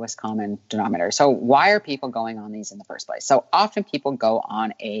to the lowest common denominator. So why are people going on these in the first place? So often people go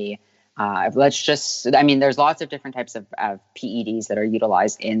on there's lots of different types of PEDs that are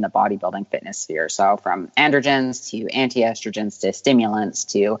utilized in the bodybuilding fitness sphere. So from androgens to anti-estrogens to stimulants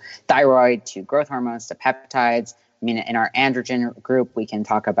to thyroid to growth hormones to peptides. I mean, in our androgen group, we can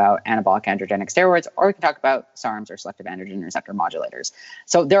talk about anabolic androgenic steroids, or we can talk about SARMs, or selective androgen receptor modulators.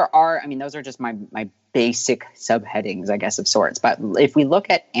 So those are just my basic subheadings, I guess, of sorts. But if we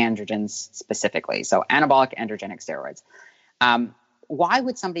look at androgens specifically, so anabolic androgenic steroids, why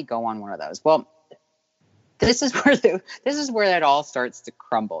would somebody go on one of those? Well, this is where it all starts to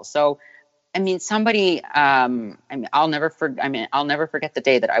crumble. So, I mean, I'll never forget the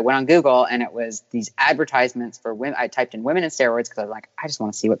day that I went on Google and it was these advertisements for women. I typed in women and steroids because I was like, I just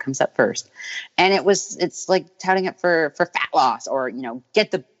want to see what comes up first. And it's like touting it for fat loss, or, you know,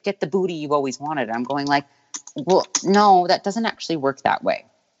 get the booty you've always wanted. And I'm going like, well, no, that doesn't actually work that way.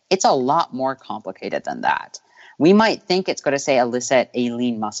 It's a lot more complicated than that. We might think it's going to say elicit a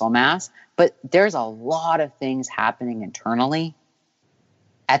lean muscle mass, but there's a lot of things happening internally.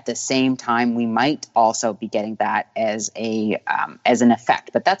 At the same time, we might also be getting that as an effect,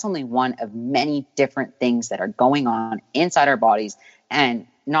 but that's only one of many different things that are going on inside our bodies, and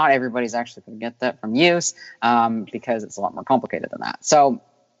not everybody's actually going to get that from use, because it's a lot more complicated than that. So,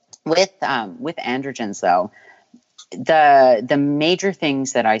 with androgens, though, the major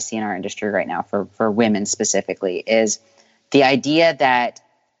things that I see in our industry right now for women specifically is the idea that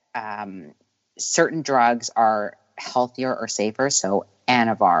certain drugs are healthier or safer. So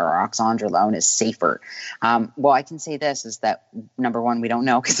Anavar or oxandrolone is safer. Well, I can say this is that, number one, we don't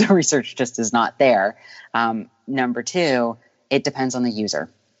know because the research just is not there. Number two, it depends on the user.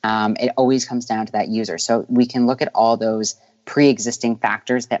 It always comes down to that user. So we can look at all those pre-existing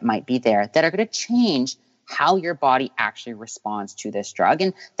factors that might be there that are going to change how your body actually responds to this drug.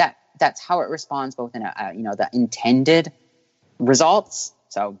 And that's how it responds both in the intended results.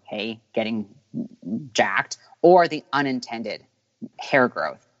 So, hey, getting jacked, or the unintended hair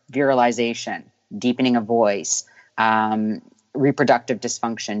growth, virilization, deepening of voice, reproductive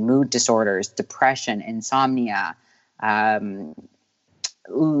dysfunction, mood disorders, depression, insomnia, hepatic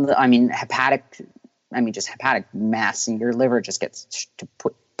mess, and your liver just gets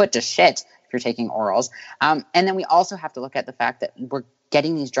put to shit if you're taking orals. And then we also have to look at the fact that we're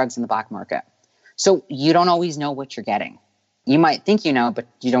getting these drugs in the black market. So you don't always know what you're getting. You might think you know, but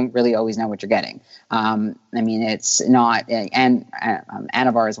you don't really always know what you're getting. It's not, and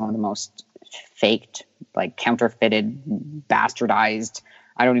Anavar is one of the most faked, like counterfeited, bastardized.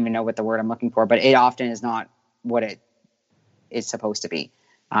 I don't even know what the word I'm looking for, but it often is not what it is supposed to be.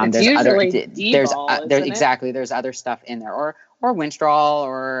 It's there's usually other, D-ball, there's exactly. There's other stuff in there, or Winstrol,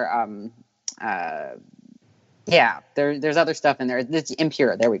 or there's other stuff in there. It's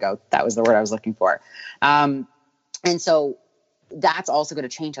impure. There we go. That was the word I was looking for. And so that's also going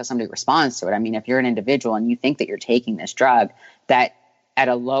to change how somebody responds to it. I mean, if you're an individual and you think that you're taking this drug that at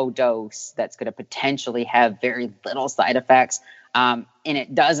a low dose that's going to potentially have very little side effects, and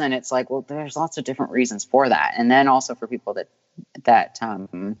it doesn't, it's like, well, there's lots of different reasons for that. And then also for people that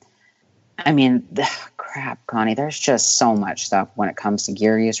I mean, crap, Connie, there's just so much stuff when it comes to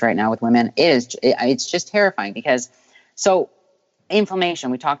gear use right now with women. It's just terrifying because, so inflammation,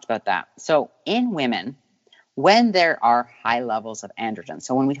 we talked about that. So in women, when there are high levels of androgen,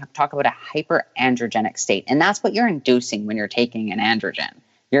 so when we talk about a hyperandrogenic state, and that's what you're inducing when you're taking an androgen,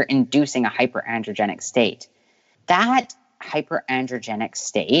 you're inducing a hyperandrogenic state. That hyperandrogenic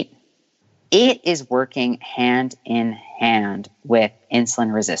state, it is working hand in hand with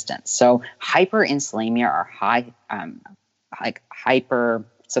insulin resistance. So hyperinsulinemia or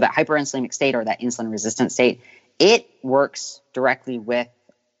so that hyperinsulinic state or that insulin resistant state, it works directly with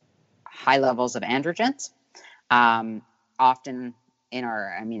high levels of androgens. Often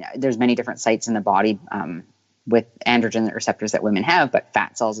there's many different sites in the body with androgen receptors that women have, but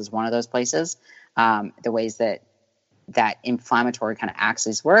fat cells is one of those places. The ways that inflammatory kind of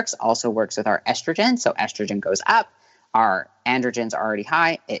axis also works with our estrogen. So estrogen goes up, our androgens are already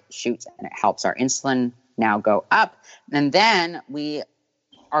high, it shoots and it helps our insulin now go up. And then we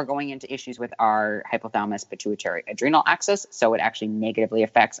are going into issues with our hypothalamus pituitary adrenal axis. So it actually negatively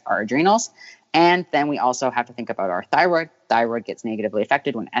affects our adrenals. And then we also have to think about our thyroid. Thyroid gets negatively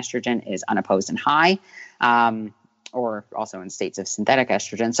affected when estrogen is unopposed and high. Or also in states of synthetic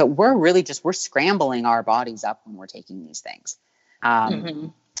estrogen. So we're scrambling our bodies up when we're taking these things.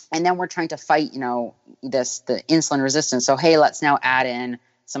 And then we're trying to fight, the insulin resistance. So, hey, let's now add in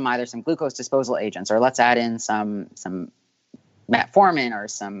either some glucose disposal agents, or let's add in some metformin or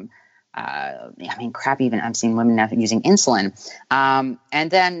some, even I'm seeing women now using insulin. And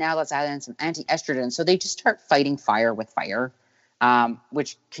then now let's add in some anti-estrogen. So they just start fighting fire with fire.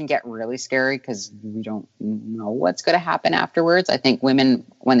 Which can get really scary because we don't know what's going to happen afterwards. I think women,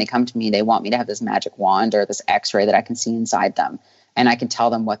 when they come to me, they want me to have this magic wand or this x-ray that I can see inside them. And I can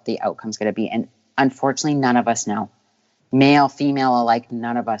tell them what the outcome's going to be. And unfortunately, none of us know. Male, female alike,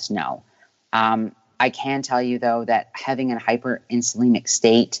 none of us know. I can tell you, though, that having a hyperinsulinic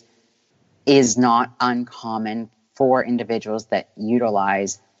state is not uncommon for individuals that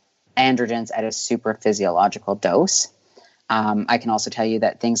utilize androgens at a super physiological dose. I can also tell you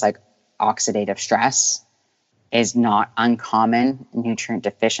that things like oxidative stress is not uncommon. Nutrient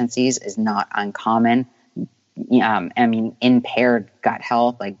deficiencies is not uncommon. Impaired gut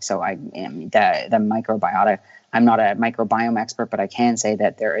health. I am the microbiota. I'm not a microbiome expert, but I can say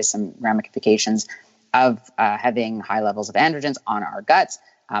that there is some ramifications of having high levels of androgens on our guts.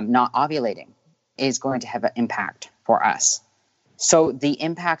 Not ovulating is going to have an impact for us. So the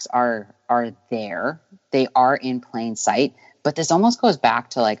impacts are there. They are in plain sight. But this almost goes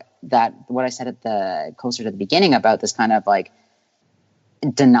back to what I said closer to the beginning about this kind of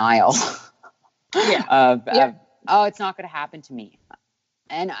denial of it's not going to happen to me.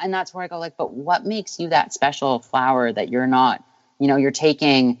 And that's where I go but what makes you that special flower that you're not, you're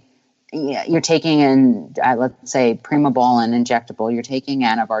taking in, let's say, Primobolan injectable, you're taking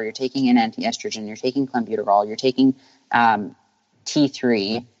Anavar, you're taking an anti-estrogen, you're taking clenbuterol, you're taking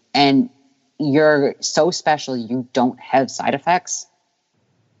T3, and you're so special you don't have side effects.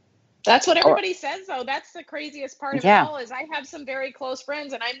 That's what everybody says, though. That's the craziest part of it all is I have some very close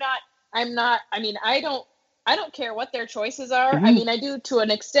friends, and I don't care what their choices are. I mean, I do to an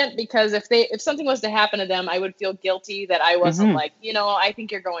extent, because if something was to happen to them, I would feel guilty that I wasn't I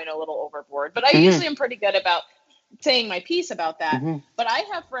think you're going a little overboard. But I usually am pretty good about saying my piece about that. But I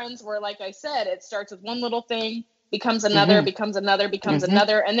have friends where, like I said, it starts with one little thing, becomes another, becomes another, becomes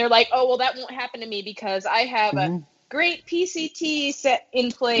another. And they're like, oh, well, that won't happen to me because I have a great PCT set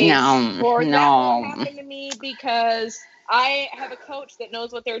in place. That won't happen to me because I have a coach that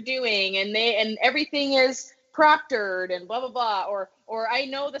knows what they're doing and everything is proctored and blah, blah, blah. Or I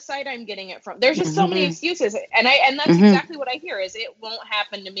know the site I'm getting it from. There's just so many excuses. And that's exactly what I hear is it won't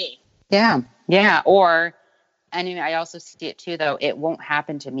happen to me. Yeah. Yeah. I also see it too, though. It won't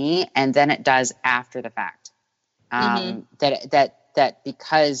happen to me. And then it does after the fact. That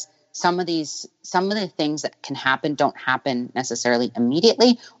because some of the things that can happen don't happen necessarily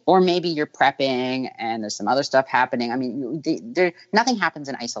immediately, or maybe you're prepping and there's some other stuff happening. I mean, nothing happens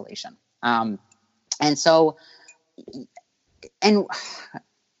in isolation. And so, and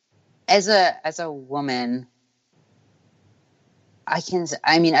as a woman, as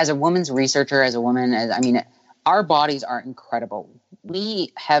a woman's researcher, our bodies are incredible.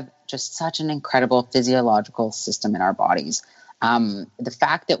 We have just such an incredible physiological system in our bodies. The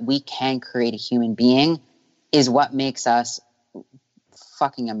fact that we can create a human being is what makes us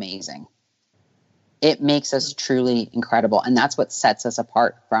fucking amazing. It makes us truly incredible. And that's what sets us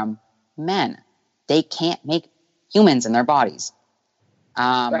apart from men. They can't make humans in their bodies.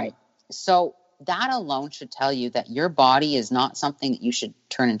 Right. So that alone should tell you that your body is not something that you should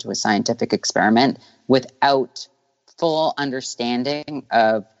turn into a scientific experiment without full understanding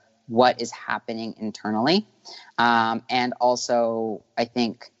of what is happening internally. And also, I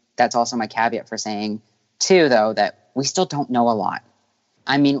think that's also my caveat for saying, too, though, that we still don't know a lot.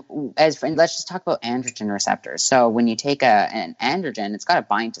 I mean, let's just talk about androgen receptors. So when you take an androgen, it's got to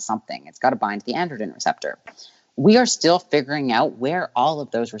bind to something. It's got to bind to the androgen receptor. We are still figuring out where all of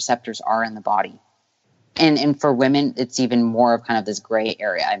those receptors are in the body. And for women, it's even more of kind of this gray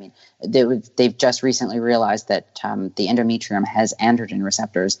area. I mean, they've just recently realized that the endometrium has androgen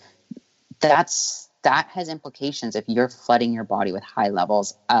receptors. That has implications if you're flooding your body with high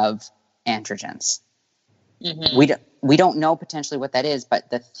levels of androgens. Mm-hmm. We don't know potentially what that is, but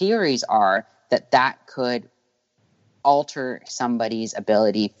the theories are that could alter somebody's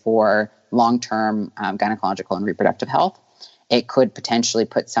ability for long-term gynecological and reproductive health. It could potentially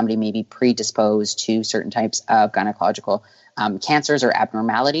put somebody maybe predisposed to certain types of gynecological cancers or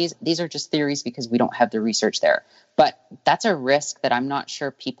abnormalities. These are just theories because we don't have the research there. But that's a risk that I'm not sure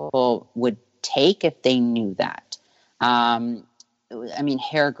people would take if they knew that. I mean,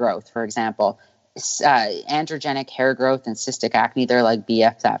 hair growth, for example. Androgenic hair growth and cystic acne, they're like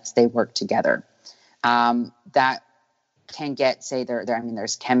BFFs. They work together. That can get, say,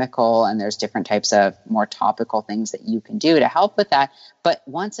 there's chemical and there's different types of more topical things that you can do to help with that. But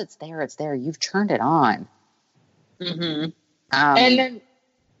once it's there, it's there. You've turned it on. Mm-hmm. And then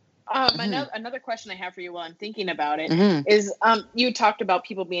another question I have for you while I'm thinking about it is you talked about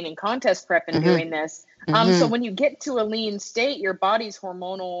people being in contest prep and doing this. So when you get to a lean state, your body's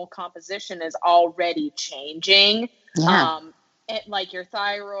hormonal composition is already changing. Yeah. Like your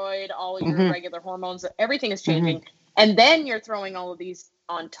thyroid, all of your regular hormones, everything is changing. And then you're throwing all of these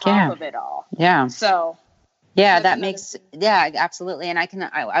on top of it all. Yeah. So. Yeah, that makes, absolutely. And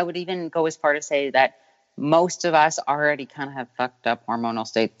I would even go as far to say that most of us already kind of have fucked up hormonal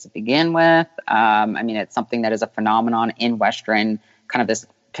states to begin with. I mean, it's something that is a phenomenon in Western, kind of this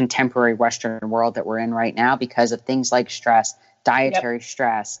contemporary Western world that we're in right now because of things like stress, dietary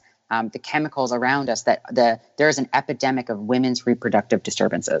stress, the chemicals around us, that there is an epidemic of women's reproductive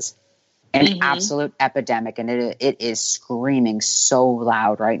disturbances. An absolute epidemic, and it is screaming so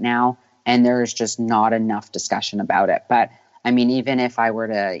loud right now, and there is just not enough discussion about it. But I mean, even if I were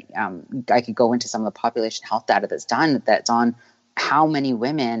to, I could go into some of the population health data that's on how many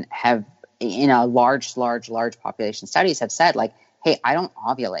women have, in a large population studies, have said like, hey, I don't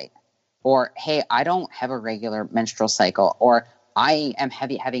ovulate, or hey, I don't have a regular menstrual cycle, or I am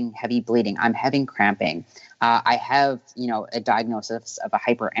having heavy bleeding, I'm having cramping. I have, a diagnosis of a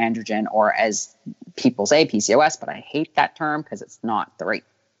hyperandrogen, or as people say, PCOS, but I hate that term because it's not the right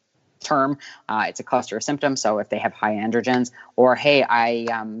term. It's a cluster of symptoms. So if they have high androgens, or hey,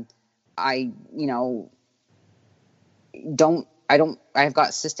 I've got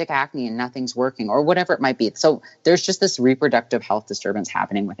cystic acne and nothing's working, or whatever it might be. So there's just this reproductive health disturbance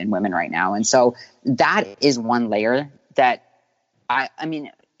happening within women right now. And so that is one layer that I mean,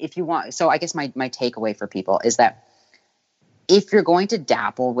 if you want, so I guess my takeaway for people is that if you're going to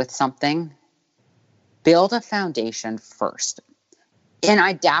dabble with something, build a foundation first. And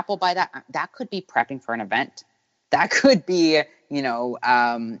I dabble by that could be prepping for an event. That could be,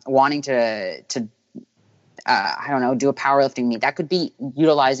 wanting to I don't know, do a powerlifting meet. That could be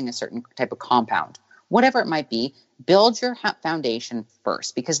utilizing a certain type of compound. Whatever it might be, build your foundation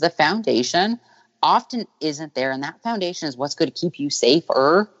first, because the foundation often isn't there. And that foundation is what's going to keep you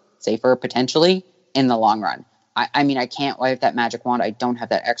safer potentially in the long run. I mean, I can't wave that magic wand. I don't have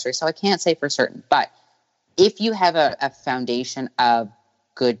that x-ray, so I can't say for certain. But if you have a foundation of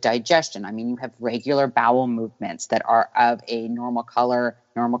good digestion, I mean, you have regular bowel movements that are of a normal color,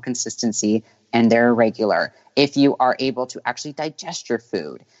 normal consistency, and they're regular. If you are able to actually digest your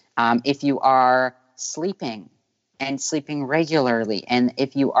food, if you are sleeping regularly, and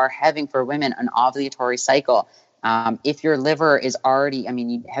if you are having, for women, an ovulatory cycle, if your liver is already, I mean,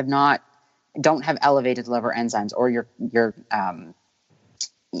 you don't have elevated liver enzymes, or your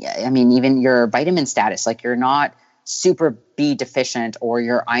even your vitamin status, like you're not super B deficient, or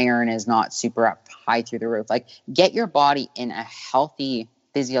your iron is not super up high through the roof. Like, get your body in a healthy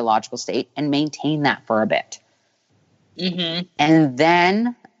physiological state and maintain that for a bit. And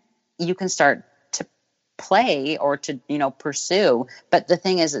then you can start to play or to, pursue. But the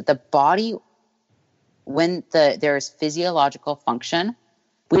thing is that the body, when there's physiological function,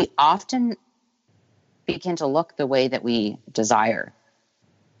 we often begin to look the way that we desire.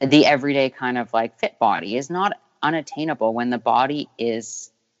 The everyday kind of like fit body is not unattainable when the body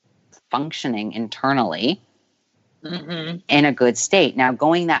is functioning internally in a good state. Now,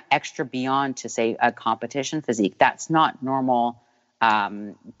 going that extra beyond to say a competition physique, that's not normal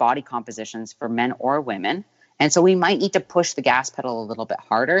body compositions for men or women. And so we might need to push the gas pedal a little bit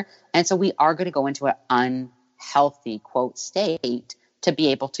harder. And so we are going to go into an unhealthy, quote, state to be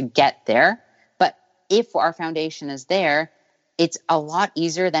able to get there. But if our foundation is there, it's a lot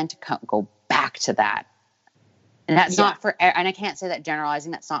easier then to go back to that. And that's not for, and I can't say that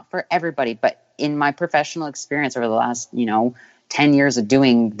generalizing, that's not for everybody, but in my professional experience over the last, 10 years of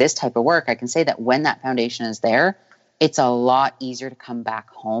doing this type of work, I can say that when that foundation is there, it's a lot easier to come back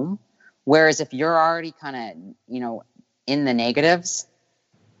home. Whereas if you're already kind of, in the negatives,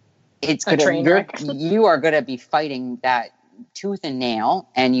 it's going to, you are going to be fighting that tooth and nail,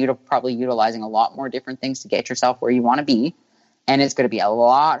 and you're probably utilizing a lot more different things to get yourself where you want to be. And it's going to be a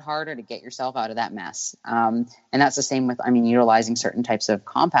lot harder to get yourself out of that mess. And that's the same with, utilizing certain types of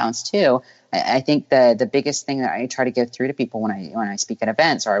compounds too. I think the biggest thing that I try to get through to people when I speak at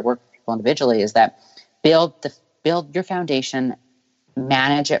events or I work with people individually is that build your foundation,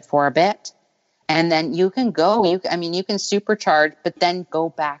 manage it for a bit, and then you can go. You can supercharge, but then go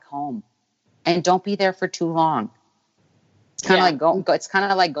back home, and don't be there for too long. It's kind of like it's kind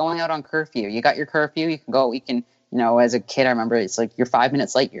of like going out on curfew. You got your curfew, you can go. You can. As a kid, I remember it's like you're 5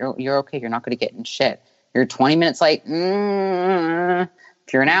 minutes late, you're okay. You're not going to get in shit. You're 20 minutes late. If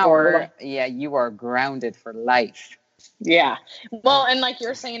you're an hour, you are grounded for life. Yeah. Well, and like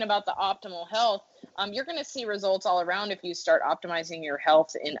you're saying about the optimal health, you're going to see results all around if you start optimizing your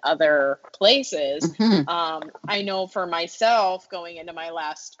health in other places. I know for myself, going into my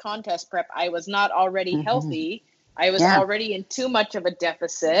last contest prep, I was not already healthy. I was already in too much of a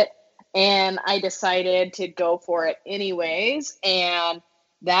deficit. And I decided to go for it anyways. And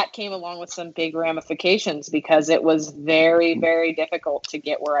that came along with some big ramifications because it was very, very difficult to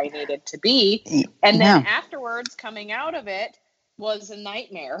get where I needed to be. And then afterwards, coming out of it was a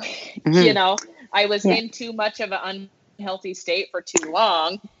nightmare. I was in too much of an unhealthy state for too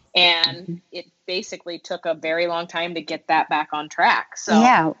long. And it basically took a very long time to get that back on track.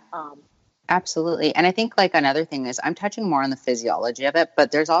 So, absolutely. And I think like another thing is I'm touching more on the physiology of it,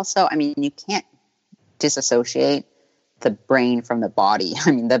 but there's also, you can't disassociate the brain from the body.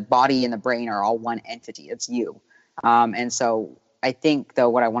 The body and the brain are all one entity. It's you. And so I think though,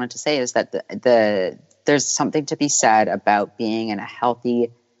 what I wanted to say is that there's something to be said about being in a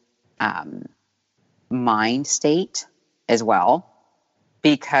healthy mind state as well.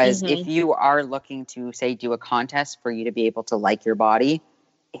 Because if you are looking to say, do a contest for you to be able to like your body,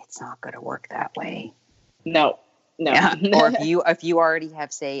 it's not going to work that way. No. Yeah. Or if you already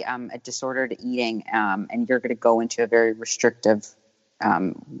have, say, a disordered eating, and you're going to go into a very restrictive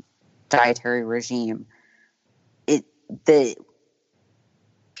dietary regime, that's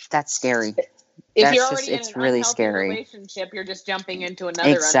scary. If you're already in an really scary relationship, you're just jumping into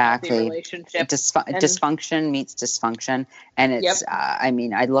another unhealthy relationship. Dysfunction meets dysfunction. And it's, I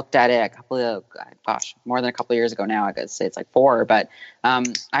looked at it more than a couple of years ago now. I could say it's like 4, but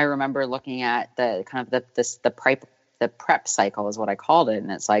I remember looking at the kind of the prep cycle is what I called it.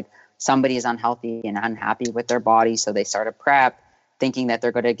 And it's like somebody is unhealthy and unhappy with their body. So they start a prep thinking that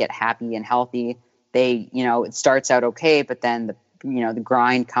they're going to get happy and healthy. They, it starts out okay, but then the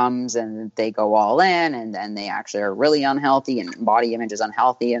grind comes and they go all in, and then they actually are really unhealthy and body image is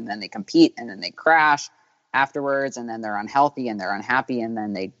unhealthy, and then they compete and then they crash afterwards, and then they're unhealthy and they're unhappy, and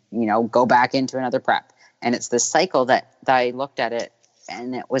then they, go back into another prep. And it's this cycle that I looked at it,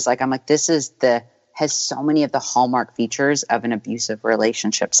 and it was like, I'm like, this has so many of the hallmark features of an abusive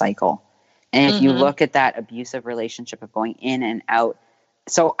relationship cycle. And if you look at that abusive relationship of going in and out,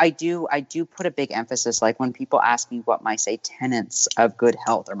 so I do put a big emphasis, like when people ask me what my, say, tenets of good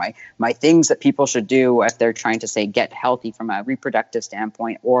health or my things that people should do if they're trying to, say, get healthy from a reproductive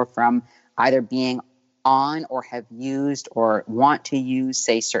standpoint, or from either being on or have used or want to use,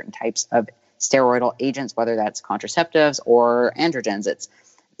 say, certain types of steroidal agents, whether that's contraceptives or androgens. It's,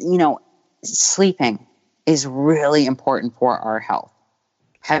 sleeping is really important for our health.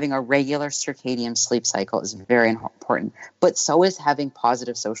 Having a regular circadian sleep cycle is very important, but so is having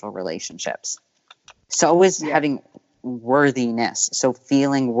positive social relationships. So is having worthiness. So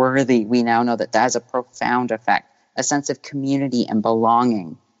feeling worthy, we now know that has a profound effect. A sense of community and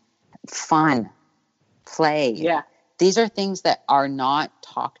belonging, fun, play, these are things that are not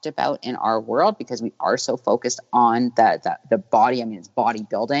talked about in our world because we are so focused on the body. I mean, it's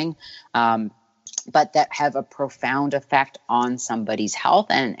bodybuilding, but that have a profound effect on somebody's health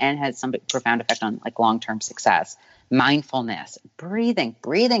and has some profound effect on like long-term success. Mindfulness, breathing.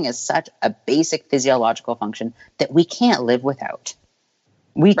 Breathing is such a basic physiological function that we can't live without.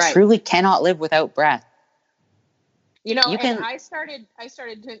 We truly cannot live without breath. You know, I started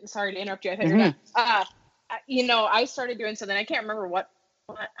doing, sorry to interrupt you. I thought you were done. You know, I started doing something. I can't remember what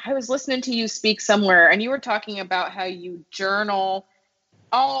I was listening to you speak somewhere, and you were talking about how you journal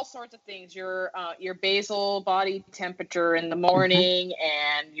all sorts of things, your basal body temperature in the morning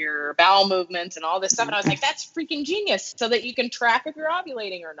and your bowel movements and all this stuff. And I was like, that's freaking genius, so that you can track if you're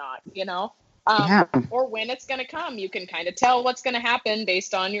ovulating or not, you know, or when it's going to come. You can kind of tell what's going to happen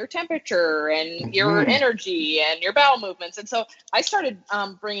based on your temperature and your energy and your bowel movements. And so I started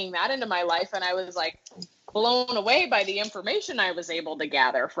bringing that into my life, and I was like blown away by the information I was able to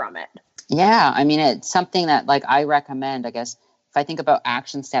gather from it. Yeah. I mean, it's something that like I recommend, I guess, if I think about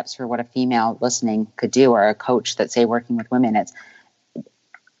action steps for what a female listening could do, or a coach that's, say, working with women, it's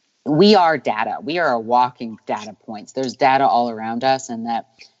we are data. We are a walking data points. There's data all around us, and that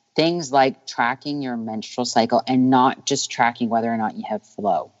things like tracking your menstrual cycle, and not just tracking whether or not you have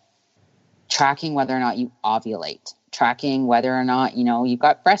flow, tracking whether or not you ovulate, tracking whether or not, you know, you've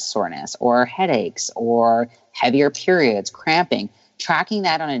got breast soreness or headaches or heavier periods, cramping, tracking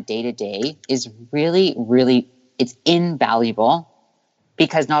that on a day-to-day is really, really, it's invaluable,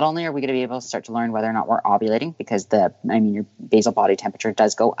 because not only are we going to be able to start to learn whether or not we're ovulating, because your basal body temperature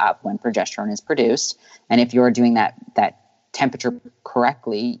does go up when progesterone is produced. And if you're doing that temperature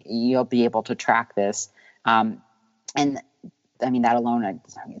correctly, you'll be able to track this. And I mean, that alone,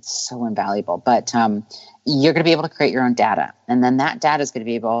 it's so invaluable, but you're going to be able to create your own data. And then that data is going to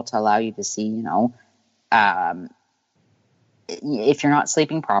be able to allow you to see, you know, if you're not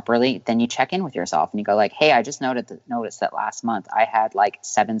sleeping properly, then you check in with yourself and you go like, hey, I just noticed that last month I had like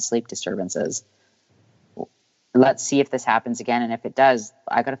 7 sleep disturbances. Let's see if this happens again. And if it does,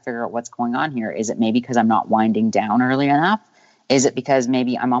 I got to figure out what's going on here. Is it maybe because I'm not winding down early enough? Is it because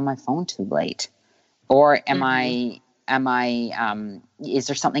maybe I'm on my phone too late? Or is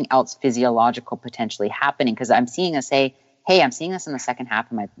there something else physiological potentially happening? Because I'm seeing this in the second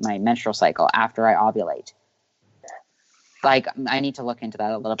half of my menstrual cycle after I ovulate. Like, I need to look into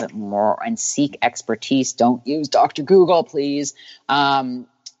that a little bit more and seek expertise. Don't use Dr. Google, please.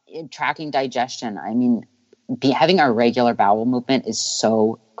 Tracking digestion. I mean, having a regular bowel movement is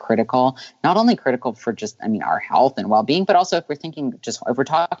so critical. Not only critical for just, our health and well-being, but also if we're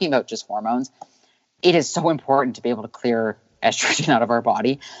talking about just hormones, it is so important to be able to clear estrogen out of our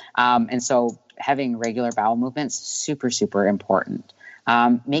body. And so having regular bowel movements, super, super important.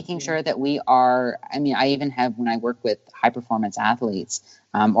 Making sure that we are, I even have, when I work with high performance athletes,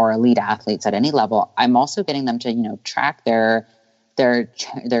 or elite athletes at any level, I'm also getting them to, track their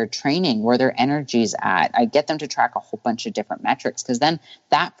training, where their energy's at. I get them to track a whole bunch of different metrics, because then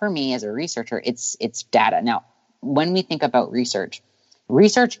that, for me as a researcher, it's data. Now, when we think about research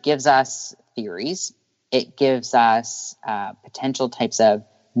gives us theories. It gives us potential types of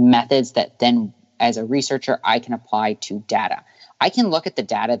methods that then, as a researcher, I can apply to data. I can look at the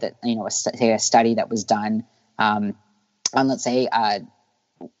data that, say a study that was done on, let's say,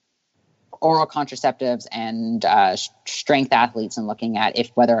 oral contraceptives and strength athletes, and looking at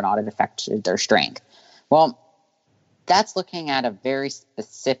whether or not it affected their strength. Well, that's looking at a very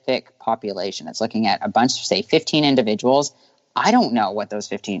specific population. It's looking at a bunch, say 15 individuals. I don't know what those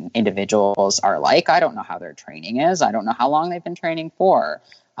 15 individuals are like. I don't know how their training is. I don't know how long they've been training for.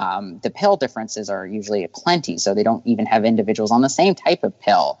 The pill differences are usually plenty, so they don't even have individuals on the same type of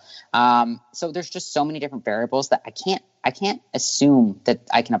pill. So there's just so many different variables that I can't assume that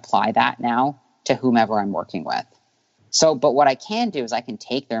I can apply that now to whomever I'm working with. So, but what I can do is I can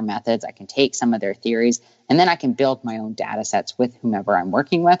take their methods, I can take some of their theories, and then I can build my own data sets with whomever I'm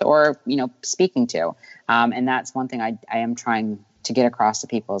working with or, speaking to. And that's one thing I am trying to get across to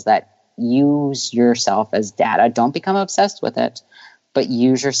people, is that use yourself as data. Don't become obsessed with it, but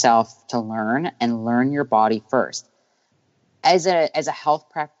use yourself to learn, and learn your body first. As a health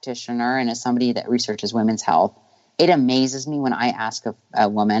practitioner and as somebody that researches women's health, it amazes me when I ask a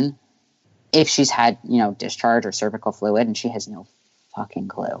woman if she's had, discharge or cervical fluid, and she has no fucking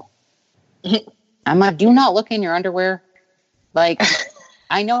clue. I'm like, do not look in your underwear. Like,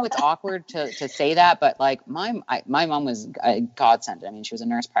 I know it's awkward to say that, but like my mom was a godsend. She was a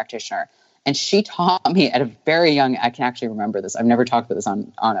nurse practitioner. And she taught me at a very young, I can actually remember this. I've never talked about this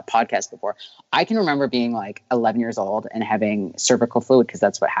on a podcast before. I can remember being like 11 years old and having cervical fluid, because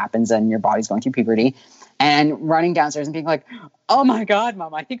that's what happens and your body's going through puberty, and running downstairs and being like, oh my God,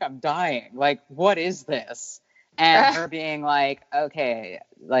 Mom, I think I'm dying. Like, what is this? And her being like, okay,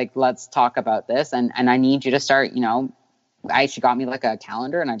 like, let's talk about this. And I need you to start, she got me like a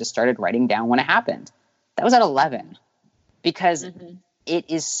calendar, and I just started writing down when it happened. That was at 11, because it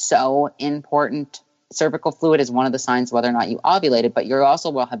is so important. Cervical fluid is one of the signs whether or not you ovulated, but you also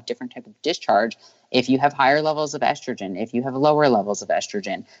will have different type of discharge if you have higher levels of estrogen, if you have lower levels of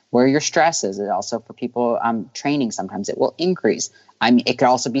estrogen, where your stress is. It also, for people training, sometimes it will increase. It could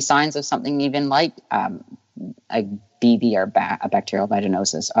also be signs of something even like a BV, or a bacterial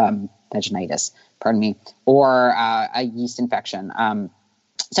vaginitis, or a yeast infection.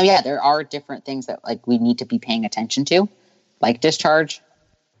 So yeah, there are different things that like we need to be paying attention to, like discharge.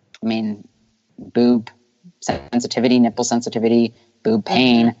 I mean, boob sensitivity, nipple sensitivity, boob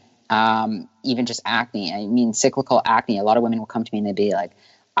pain, even just acne. I mean, cyclical acne. A lot of women will come to me and they'd be like,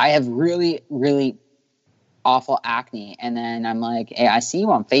 I have really, really awful acne. And then I'm like, hey, I see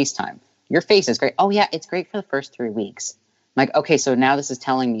you on FaceTime. Your face is great. Oh yeah, it's great for the first 3 weeks. I'm like, okay, so now this is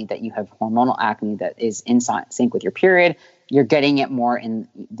telling me that you have hormonal acne that is in sync with your period. You're getting it more in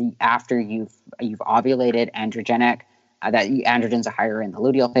the after you've ovulated, androgenic. That androgens are higher in the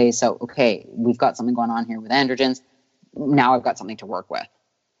luteal phase. So, okay, we've got something going on here with androgens. Now I've got something to work with.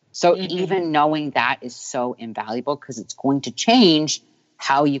 So even knowing that is so invaluable, because it's going to change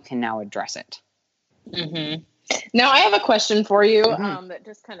how you can now address it. Now I have a question for you that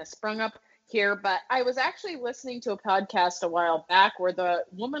just kind of sprung up here, but I was actually listening to a podcast a while back where the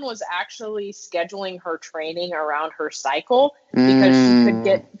woman was actually scheduling her training around her cycle because she could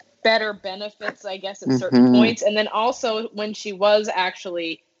get better benefits, I guess, at certain points. And then also when she was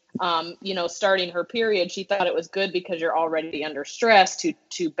actually, starting her period, she thought it was good because you're already under stress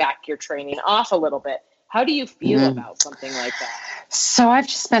to back your training off a little bit. How do you feel about something like that? So I've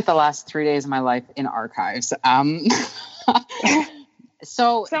just spent the last 3 days of my life in archives.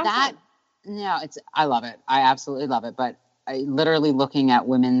 So that, I love it. I absolutely love it. But literally looking at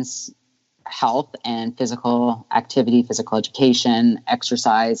women's health and physical activity, physical education,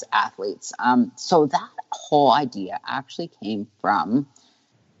 exercise, athletes. So that whole idea actually came from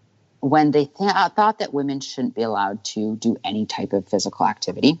when they thought that women shouldn't be allowed to do any type of physical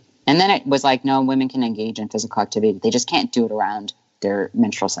activity. And then it was like, no, women can engage in physical activity. They just can't do it around their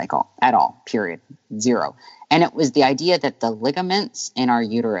menstrual cycle at all, period, 0. And it was the idea that the ligaments in our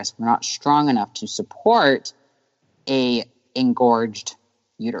uterus were not strong enough to support a engorged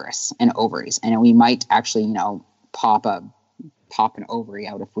uterus and ovaries. And we might actually, pop an ovary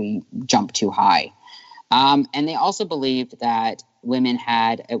out if we jump too high. And they also believed that women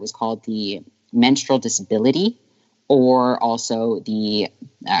had, it was called the menstrual disability, or also it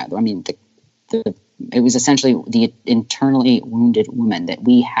was essentially the internally wounded woman, that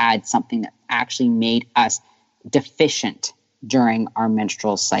we had something that actually made us deficient during our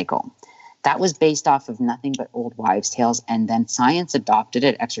menstrual cycle. That was based off of nothing but old wives' tales, and then science adopted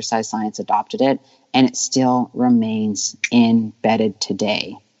it, exercise science adopted it, and it still remains embedded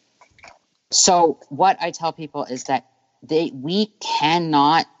today. So what I tell people is that we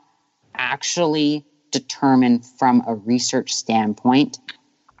cannot actually determine from a research standpoint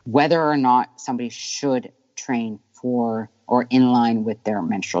whether or not somebody should train for or in line with their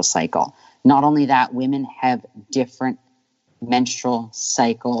menstrual cycle. Not only that, women have different menstrual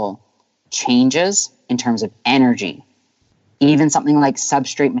cycle changes in terms of energy, even something like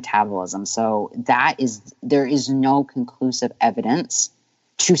substrate metabolism. So there is no conclusive evidence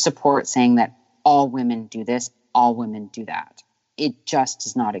to support saying that all women do this, all women do that. It just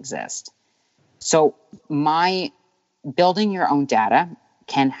does not exist. So my building your own data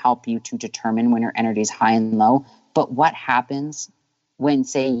can help you to determine when your energy is high and low. But what happens when,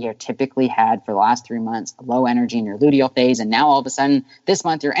 say, you're typically had for the last 3 months low energy in your luteal phase, and now all of a sudden this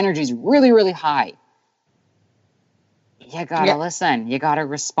month your energy is really, really high? You gotta listen. You gotta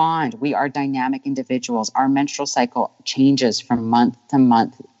respond. We are dynamic individuals. Our menstrual cycle changes from month to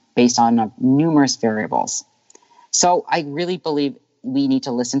month based on numerous variables. So I really believe we need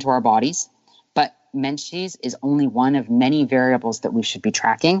to listen to our bodies. But menses is only one of many variables that we should be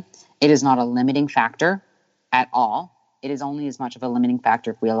tracking. It is not a limiting factor at all. It is only as much of a limiting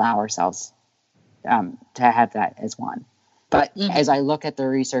factor if we allow ourselves to have that as one. But as I look at the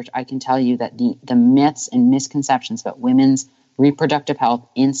research, I can tell you that the myths and misconceptions about women's reproductive health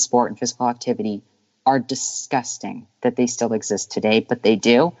in sport and physical activity are disgusting that they still exist today, but they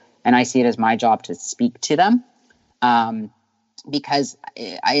do. And I see it as my job to speak to them. because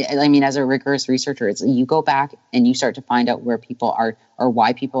I mean, as a rigorous researcher, it's you go back and you start to find out where people are or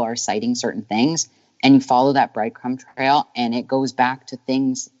why people are citing certain things, and you follow that breadcrumb trail, and it goes back to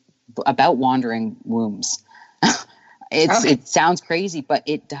things about wandering wombs. It sounds crazy, but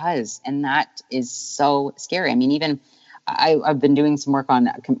it does, and that is so scary. I mean, even I've been doing some work on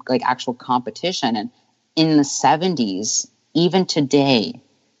like actual competition, and in the 70s, even today,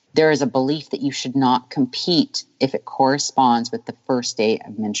 there is a belief that you should not compete if it corresponds with the first day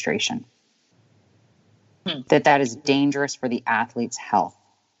of menstruation. That is dangerous for the athlete's health.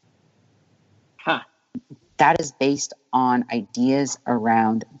 That is based on ideas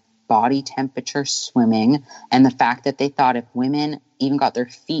around body temperature swimming and the fact that they thought if women even got their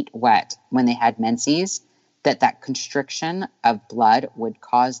feet wet when they had menses, that constriction of blood would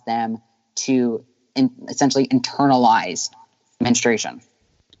cause them to essentially internalize menstruation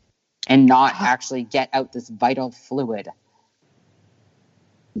and not actually get out this vital fluid.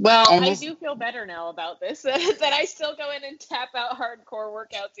 Well, I do feel better now about this, that I still go in and tap out hardcore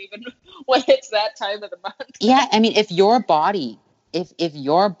workouts even when it's that time of the month. Yeah, I mean, if your body is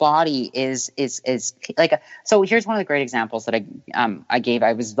like so here's one of the great examples that I gave.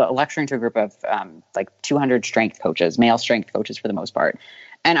 I was lecturing to a group of like 200 strength coaches, male strength coaches for the most part.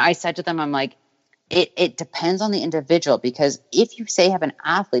 And I said to them, I'm like, it depends on the individual, because if you say have an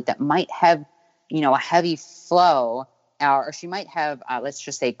athlete that might have, a heavy flow, or she might have, let's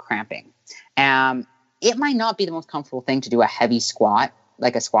just say cramping. It might not be the most comfortable thing to do a heavy squat,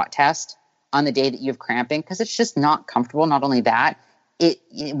 like a squat test on the day that you have cramping, because it's just not comfortable. Not only that,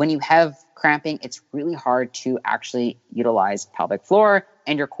 when you have cramping, it's really hard to actually utilize pelvic floor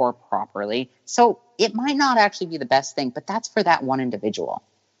and your core properly. So it might not actually be the best thing, but that's for that one individual.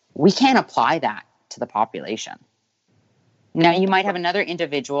 We can't apply that to the population. Now, you might have another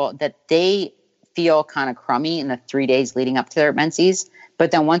individual that they feel kind of crummy in the 3 days leading up to their menses,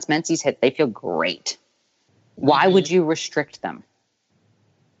 but then once menses hit, they feel great. Why would you restrict them?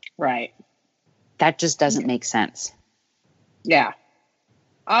 Right. That just doesn't make sense. Yeah.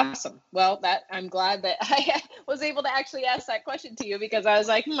 Awesome. Well, I'm glad that I was able to actually ask that question to you, because I was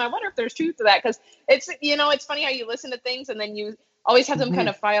like, I wonder if there's truth to that. Because it's, it's funny how you listen to things and then you always have them kind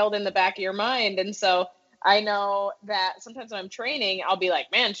of filed in the back of your mind. And so I know that sometimes when I'm training, I'll be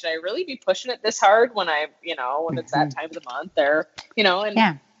like, man, should I really be pushing it this hard when when it's that time of the month or,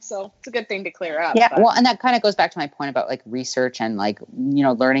 so it's a good thing to clear up. Yeah. Well, and that kind of goes back to my point about like research and like,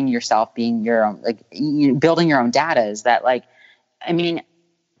 learning yourself, being your own, like building your own data, is that like, I mean,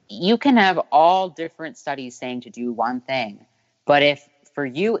 you can have all different studies saying to do one thing, but if for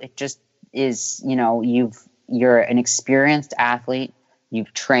you, it just is, you're an experienced athlete,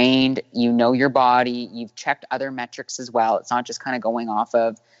 you've trained, your body, you've checked other metrics as well. It's not just kind of going off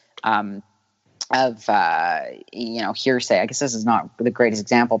of hearsay. I guess this is not the greatest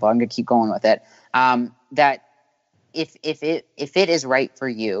example, but I'm going to keep going with it. That if it is right for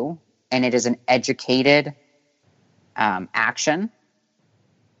you and it is an educated action,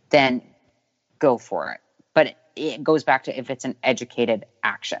 then go for it. But it goes back to if it's an educated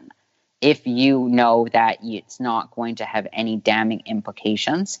action. If you know that it's not going to have any damning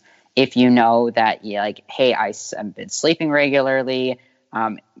implications, if you know that you're like, hey, I've been sleeping regularly,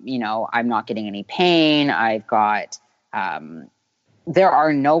 I'm not getting any pain, I've got, there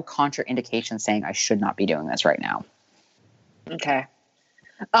are no contraindications saying I should not be doing this right now. Okay.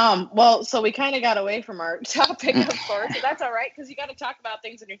 Well, so we kind of got away from our topic, of course, so that's all right, because you got to talk about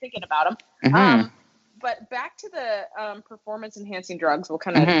things when you're thinking about them. But back to the performance enhancing drugs, we'll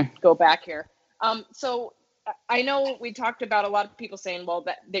kind of go back here. So I know we talked about a lot of people saying, well,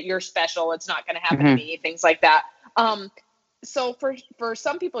 that you're special, it's not going to happen to me, things like that. So for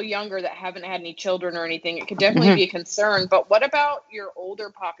some people younger that haven't had any children or anything, it could definitely be a concern. But what about your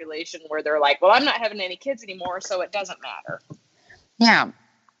older population where they're like, well, I'm not having any kids anymore, so it doesn't matter? Yeah.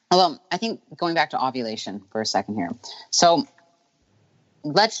 Well, I think going back to ovulation for a second here. So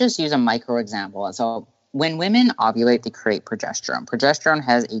let's just use a micro example. So when women ovulate, they create progesterone. Progesterone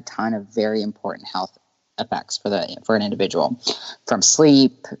has a ton of very important health effects for an individual, from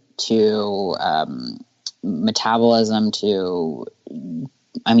sleep to metabolism to,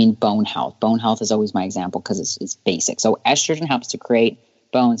 bone health. Bone health is always my example because it's basic. So estrogen helps to create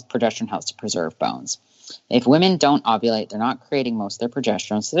bones. Progesterone helps to preserve bones. If women don't ovulate, they're not creating most of their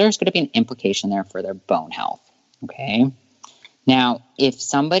progesterone, so there's going to be an implication there for their bone health. Okay. Now, if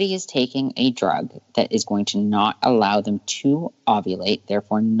somebody is taking a drug that is going to not allow them to ovulate,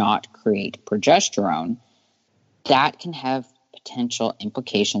 therefore not create progesterone, that can have potential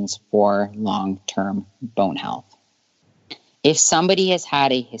implications for long-term bone health. If somebody has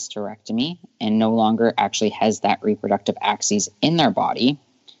had a hysterectomy and no longer actually has that reproductive axis in their body,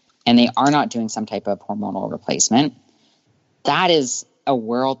 and they are not doing some type of hormonal replacement, that is a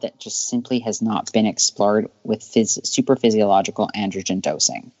world that just simply has not been explored with super physiological androgen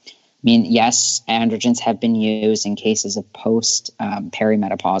dosing. I mean, yes, androgens have been used in cases of post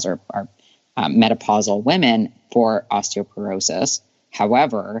perimenopause or menopausal women for osteoporosis.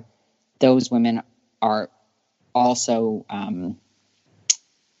 However, those women are also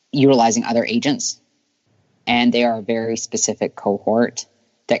utilizing other agents, and they are a very specific cohort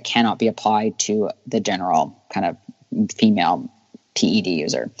that cannot be applied to the general kind of female PED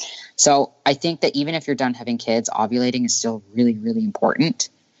user. So I think that even if you're done having kids, ovulating is still really, really important.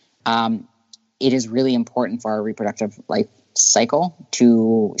 It is really important for our reproductive life cycle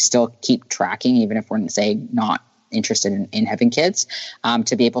to still keep tracking, even if we're, say, not interested in having kids,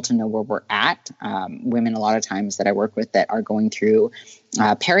 to be able to know where we're at. Women, a lot of times that I work with that are going through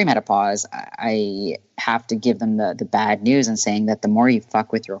perimenopause, I have to give them the bad news and saying that the more you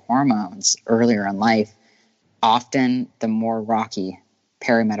fuck with your hormones earlier in life, often the more rocky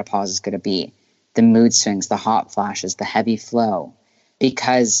perimenopause is going to be. The mood swings, the hot flashes, the heavy flow,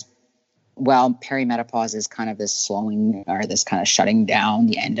 because while perimenopause is kind of this slowing or this kind of shutting down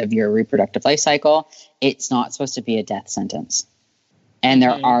the end of your reproductive life cycle, it's not supposed to be a death sentence. And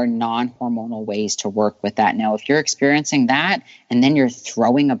there are non-hormonal ways to work with that. Now, if you're experiencing that and then you're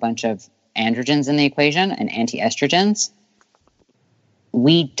throwing a bunch of androgens in the equation and anti-estrogens,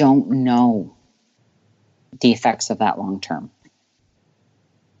 we don't know the effects of that long term.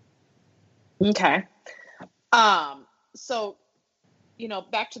 Okay. So,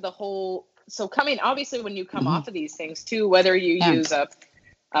 back to the whole, so coming, obviously when you come off of these things too, whether you use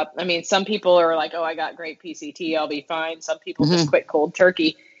some people are like, oh, I got great PCT, I'll be fine. Some people just quit cold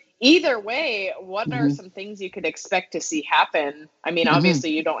turkey. Either way, what are some things you could expect to see happen? I mean,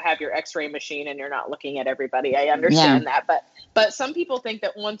 obviously you don't have your x-ray machine and you're not looking at everybody. I understand that, but some people think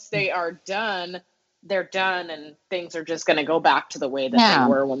that once they are done, they're done and things are just going to go back to the way that they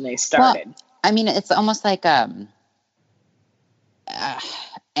were when they started. Well, I mean, it's almost like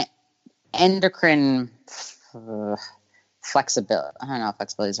endocrine flexibility. I don't know if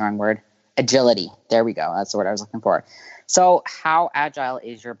flexibility is the wrong word. Agility. There we go. That's the word I was looking for. So how agile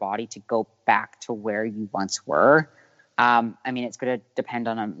is your body to go back to where you once were? I mean, it's going to depend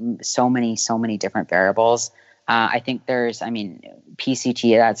on so many different variables. I think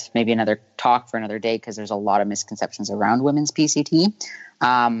PCT, that's maybe another talk for another day because there's a lot of misconceptions around women's PCT.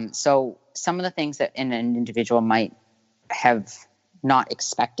 So some of the things that an individual might have not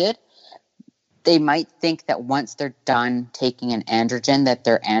expected, they might think that once they're done taking an androgen, that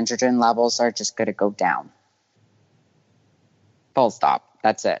their androgen levels are just going to go down. Full stop.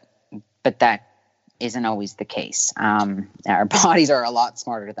 That's it. But that isn't always the case. Our bodies are a lot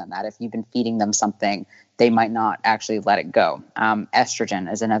smarter than that. If you've been feeding them something, they might not actually let it go.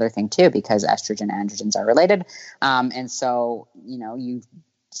 Estrogen is another thing too, because estrogen and androgens are related. And so, you've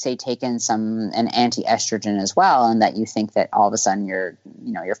say taken an anti-estrogen as well, and that you think that all of a sudden you're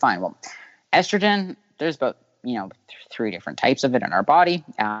fine. Well, estrogen, there's about, 3 different types of it in our body.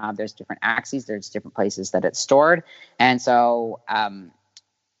 There's different axes, there's different places that it's stored. And so,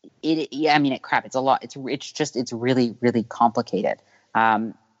 it's a lot. It's really, really complicated.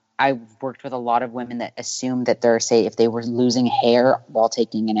 I've worked with a lot of women that assume that if they were losing hair while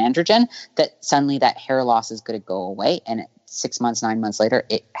taking an androgen, that suddenly that hair loss is going to go away. And 6 months, 9 months later,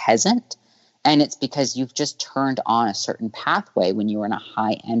 it hasn't. And it's because you've just turned on a certain pathway when you were in a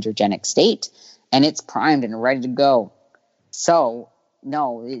high androgenic state, and it's primed and ready to go. So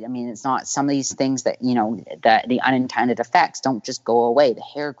no, it's not some of these things that, that the unintended effects don't just go away. The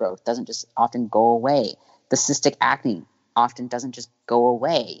hair growth doesn't just often go away. The cystic acne often doesn't just go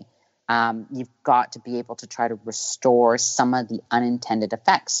away. You've got to be able to try to restore some of the unintended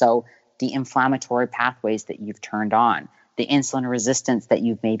effects. So the inflammatory pathways that you've turned on, the insulin resistance that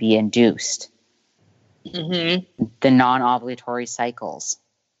you've maybe induced, the non-ovulatory cycles,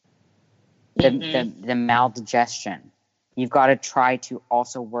 the maldigestion. You've got to try to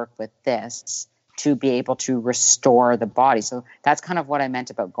also work with this to be able to restore the body. So that's kind of what I meant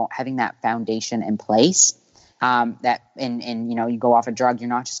about having that foundation in place. That you go off a drug, you're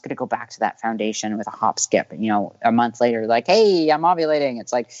not just going to go back to that foundation with a hop skip. A month later, like, hey, I'm ovulating.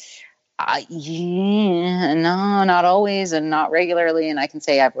 It's like, no, not always and not regularly. And I can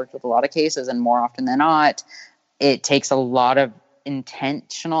say I've worked with a lot of cases, and more often than not, it takes a lot of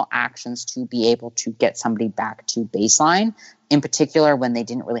intentional actions to be able to get somebody back to baseline, in particular when they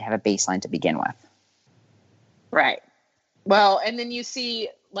didn't really have a baseline to begin with. Right. Well, and then you see,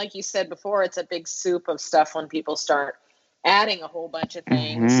 like you said before, it's a big soup of stuff when people start adding a whole bunch of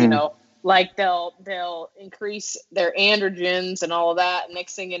things, you know, like they'll increase their androgens and all of that. And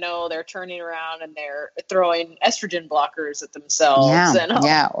next thing you know, they're turning around and they're throwing estrogen blockers at themselves.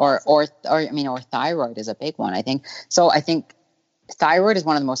 Or thyroid is a big one, I think. So I think thyroid is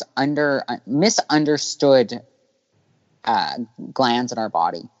one of the most misunderstood glands in our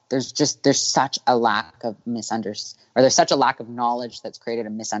body. There's such a lack of there's such a lack of knowledge that's created a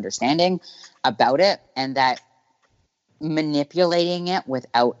misunderstanding about it, and that manipulating it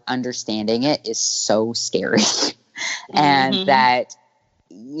without understanding it is so scary. And that,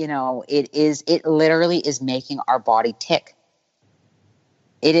 you know, it literally is making our body tick.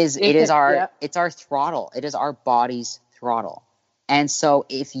 It's our throttle. It is our body's throttle. And so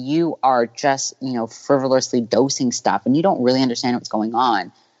if you are just, you know, frivolously dosing stuff and you don't really understand what's going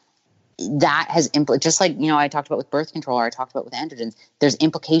on, that has just like, you know, I talked about with birth control, or I talked about with androgens, there's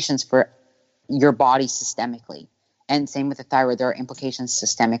implications for your body systemically. And same with the thyroid, there are implications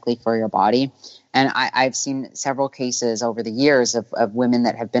systemically for your body. And I've seen several cases over the years of women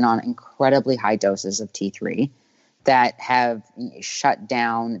that have been on incredibly high doses of T3 that have shut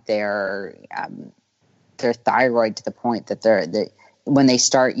down their thyroid to the point that when they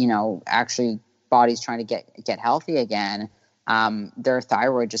start, you know, actually body's trying to get healthy again, their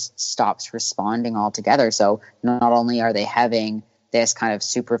thyroid just stops responding altogether. So not only are they having this kind of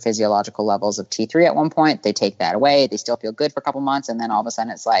super physiological levels of T3 at one point, they take that away, they still feel good for a couple months, and then all of a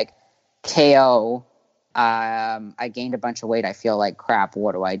sudden it's like, KO, I gained a bunch of weight, I feel like crap,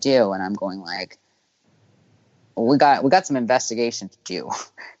 what do I do? And I'm going like, we got some investigation to do,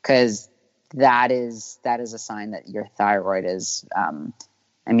 because that is a sign that your thyroid is, I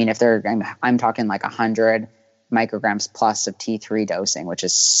mean, if I'm talking like 100 micrograms plus of T3 dosing, which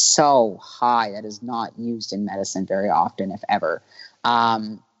is so high, that is not used in medicine very often, if ever.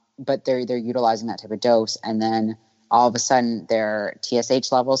 But they're utilizing that type of dose, and then all of a sudden their TSH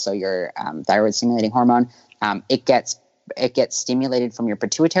levels, so your thyroid stimulating hormone, it gets stimulated from your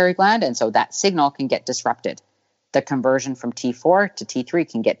pituitary gland, and so that signal can get disrupted. The conversion from T4 to T3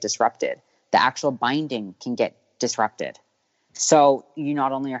 can get disrupted. The actual binding can get disrupted. So you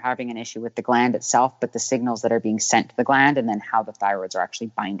not only are having an issue with the gland itself, but the signals that are being sent to the gland, and then how the thyroids are actually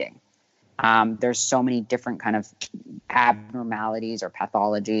binding. There's so many different kind of abnormalities or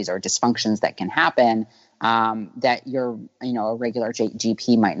pathologies or dysfunctions that can happen that a regular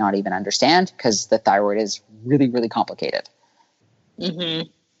GP might not even understand, because the thyroid is really, really complicated. And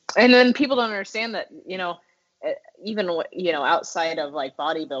then people don't understand that, you know, even, you know, outside of like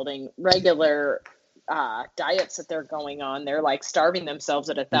bodybuilding, regular diets that they're going on, they're like starving themselves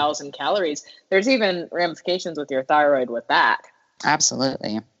at 1,000 calories. There's even ramifications with your thyroid with that.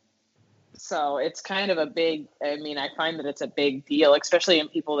 Absolutely. So it's kind of a big, I mean, I find that it's a big deal, especially in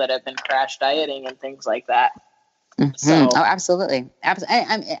people that have been crash dieting and things like that. So, oh, absolutely. At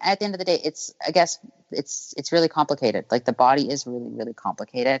the end of the day, it's really complicated. Like, the body is really, really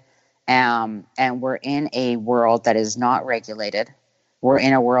complicated. And we're in a world that is not regulated. We're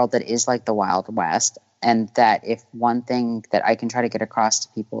in a world that is like the Wild West. And that if one thing that I can try to get across to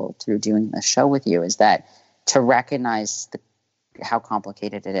people through doing this show with you is that to recognize how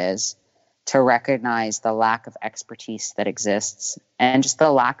complicated it is, to recognize the lack of expertise that exists, and just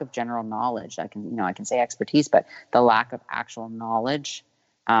the lack of general knowledge. I can say expertise, but the lack of actual knowledge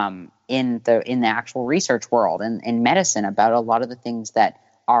in the actual research world and in medicine about a lot of the things that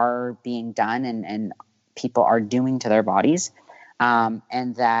are being done and people are doing to their bodies,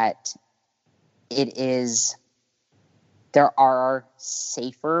 and that there are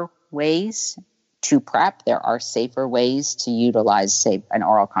safer ways to prep. There are safer ways to utilize, say, an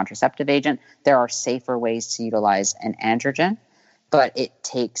oral contraceptive agent. There are safer ways to utilize an androgen, but it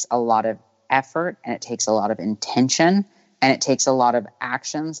takes a lot of effort, and it takes a lot of intention, and it takes a lot of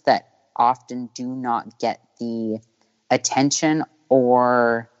actions that often do not get the attention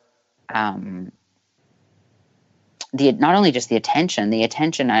or not only just the attention,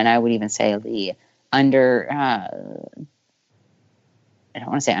 and I would even say the I don't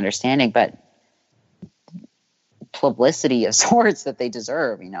want to say understanding, but publicity of sorts that they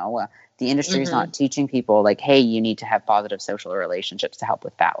deserve. You know, the industry is not teaching people like, hey, you need to have positive social relationships to help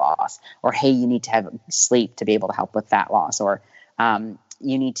with fat loss, or hey, you need to have sleep to be able to help with fat loss, or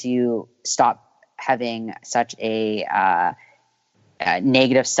you need to stop having such a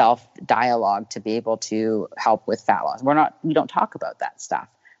negative self dialogue to be able to help with fat loss. We don't talk about that stuff.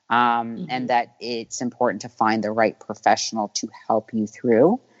 And that it's important to find the right professional to help you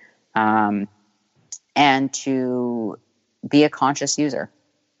through, and to be a conscious user.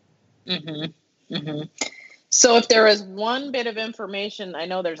 So if there is one bit of information, I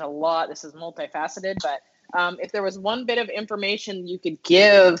know there's a lot, this is multifaceted, but if there was one bit of information you could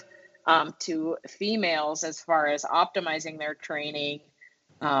give to females as far as optimizing their training,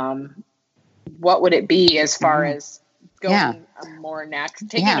 what would it be as far as going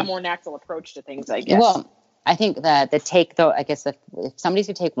taking a more natural approach to things, I guess? Well, I think that I guess if somebody's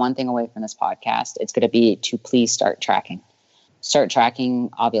going to take one thing away from this podcast, it's going to be to please start tracking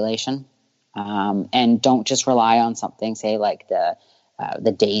ovulation, and don't just rely on something, say like the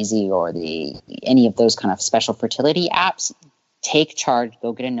Daisy or any of those kind of special fertility apps. Take charge,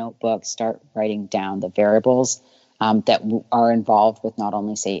 go get a notebook, start writing down the variables that are involved with not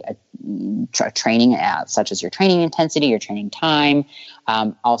only, say, a training such as your training intensity, your training time,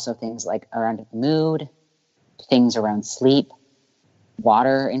 also things like around mood, things around sleep,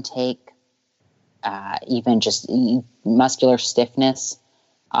 water intake, even just muscular stiffness,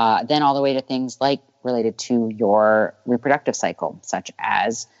 then all the way to things like related to your reproductive cycle, such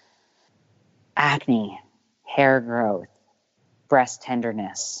as acne, hair growth, breast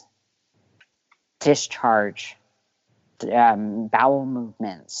tenderness, discharge, bowel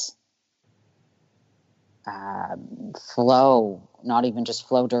movements, flow, not even just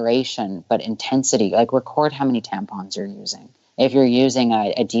flow duration, but intensity. Like, record how many tampons you're using. If you're using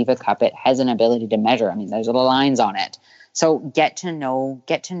a Diva cup, it has an ability to measure. I mean, there's little lines on it. So get to know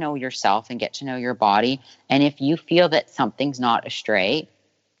yourself and get to know your body. And if you feel that something's not astray,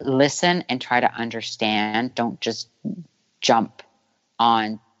 listen and try to understand. Don't just jump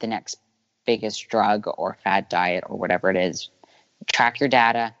on the next biggest drug or fad diet or whatever it is. Track your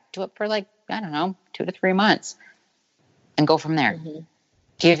data. Do it for 2 to 3 months and go from there. Mm-hmm.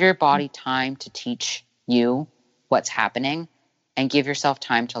 Give your body time to teach you what's happening and give yourself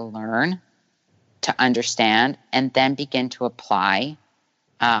time to learn, to understand, and then begin to apply.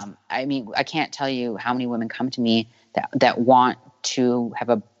 I mean, I can't tell you how many women come to me that want to have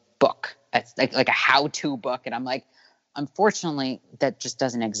a book, like a how-to book. And I'm like, unfortunately, that just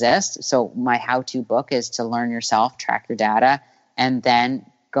doesn't exist. So my how-to book is to learn yourself, track your data, and then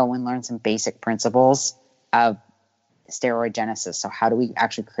go and learn some basic principles of steroid genesis. So how do we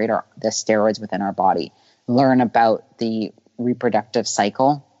actually create the steroids within our body? Learn about the reproductive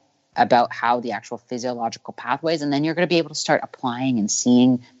cycle, about how the actual physiological pathways, and then you're going to be able to start applying and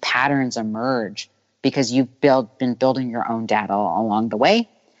seeing patterns emerge because you've been building your own data along the way,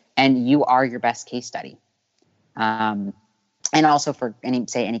 and you are your best case study. And also for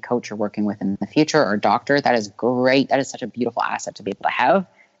any coach you're working with in the future or doctor, that is great. That is such a beautiful asset to be able to have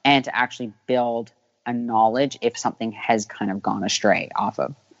and to actually build a knowledge if something has kind of gone astray off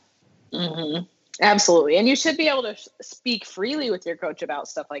of. Mm-hmm. Absolutely. And you should be able to speak freely with your coach about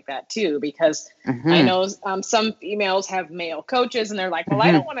stuff like that too, because I know some females have male coaches and they're like, well,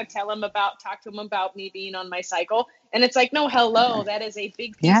 I don't want to talk to them about me being on my cycle. And it's like, no, hello, that is a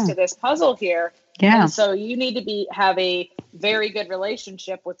big piece to this puzzle here. Yeah. And so you need to have a very good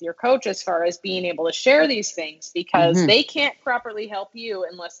relationship with your coach as far as being able to share these things, because they can't properly help you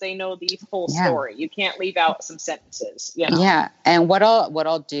unless they know the full story. You can't leave out some sentences. You know? Yeah. And what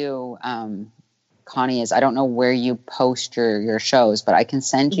I'll do, Connie, is I don't know where you post your shows, but I can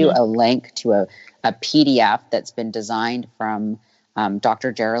send you a link to a PDF that's been designed from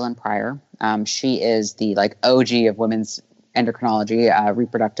Dr. Geraldine Pryor. She is the OG of women's endocrinology,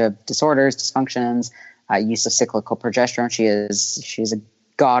 reproductive disorders, dysfunctions, use of cyclical progesterone. She's a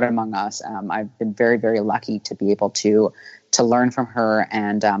god among us. I've been very, very lucky to be able to learn from her.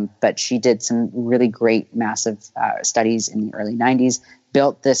 And but she did some really great, massive studies in the early 90s,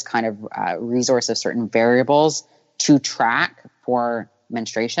 built this kind of resource of certain variables to track for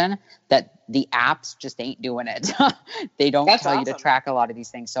menstruation that the apps just ain't doing it. They don't tell you to track a lot of these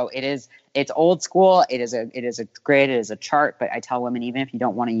things. So it's old school. It is a grid, it is a chart, but I tell women, even if you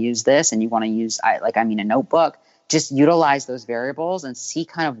don't want to use this and you want to use a notebook, just utilize those variables and see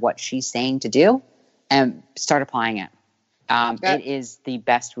kind of what she's saying to do and start applying it. It is the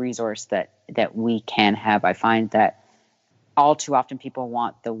best resource that we can have. I find that all too often people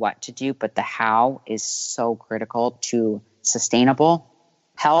want the what to do, but the how is so critical to sustainable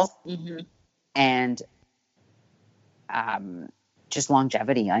health and just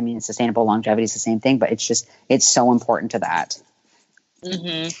longevity. I mean, sustainable longevity is the same thing, but it's so important to that.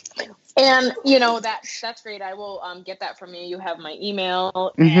 And that's great. I will get that from you. You have my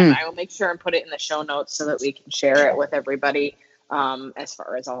email, and I will make sure and put it in the show notes so that we can share it with everybody. As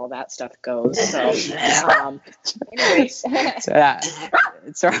far as all of that stuff goes. So, anyways.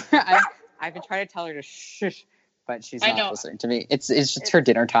 I've been trying to tell her to shush, but she's not listening to me. It's just her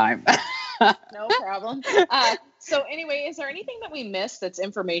dinner time. No problem. So anyway, is there anything that we missed that's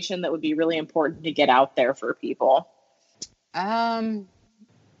information that would be really important to get out there for people? I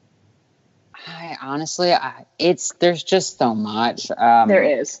I honestly, there's just so much. There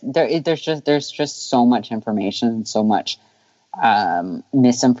is. There's just so much information, so much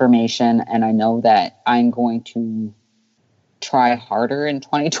misinformation, and I know that I'm going to try harder in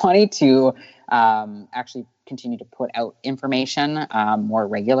 2020 to actually continue to put out information more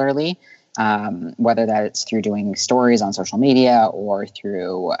regularly, whether that's through doing stories on social media or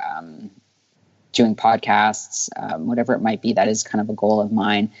through doing podcasts, whatever it might be. That is kind of a goal of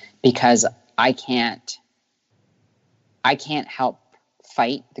mine, because I can't help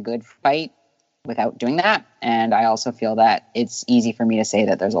fight the good fight without doing that. And I also feel that it's easy for me to say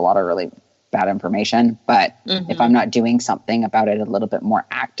that there's a lot of really bad information, but if I'm not doing something about it a little bit more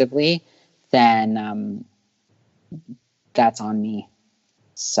actively, then that's on me.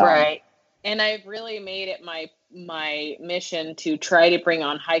 So. Right. And I've really made it my mission to try to bring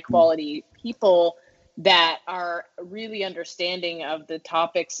on high quality people that are really understanding of the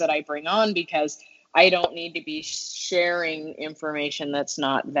topics that I bring on, because I don't need to be sharing information that's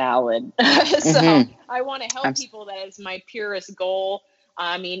not valid. So I want to help people. That is my purest goal.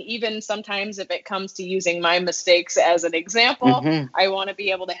 I mean, even sometimes if it comes to using my mistakes as an example, I want to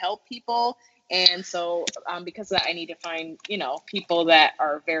be able to help people. And so because of that, I need to find, people that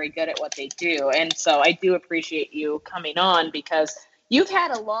are very good at what they do. And so I do appreciate you coming on, because you've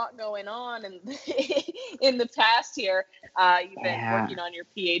had a lot going on in the past here. You've been working on your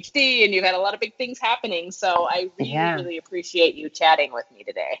PhD, and you've had a lot of big things happening. So I really appreciate you chatting with me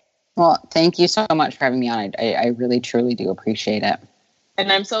today. Well, thank you so much for having me on. I really, truly do appreciate it. And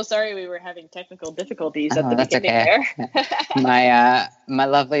I'm so sorry we were having technical difficulties at the beginning there. My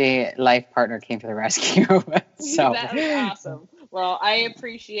lovely life partner came to the rescue. So that was awesome. Well, I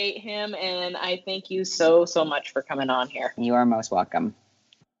appreciate him, and I thank you so, so much for coming on here. You are most welcome.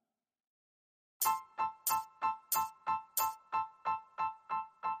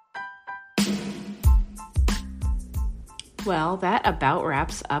 Well, that about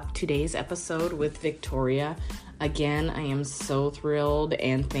wraps up today's episode with Victoria. Again, I am so thrilled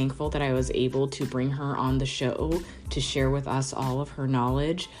and thankful that I was able to bring her on the show to share with us all of her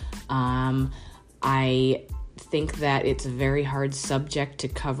knowledge. I think that it's a very hard subject to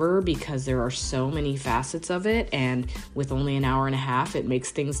cover because there are so many facets of it, and with only an hour and a half, it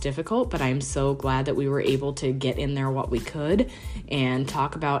makes things difficult, but I'm so glad that we were able to get in there what we could and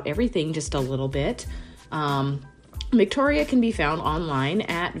talk about everything just a little bit. Victoria can be found online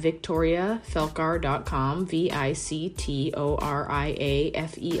at victoriafelkar.com,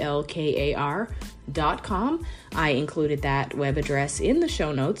 victoriafelkar.com. I included that web address in the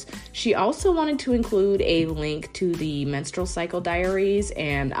show notes. She also wanted to include a link to the menstrual cycle diaries,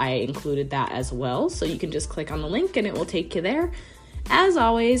 and I included that as well. So you can just click on the link and it will take you there. As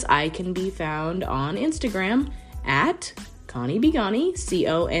always, I can be found on Instagram at Connie Begoni,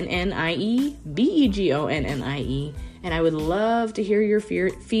 ConnieBegoni, and I would love to hear your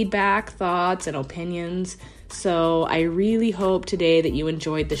feedback, thoughts, and opinions. So I really hope today that you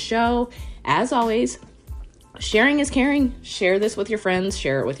enjoyed the show. As always, sharing is caring. Share this with your friends,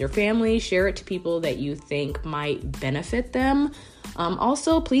 share it with your family, share it to people that you think might benefit them.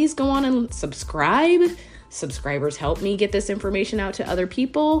 Also, please go on and subscribe. Subscribers help me get this information out to other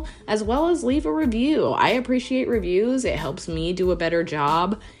people, as well as leave a review. I appreciate reviews. It helps me do a better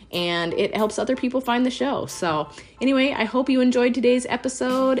job, and it helps other people find the show. So anyway, I hope you enjoyed today's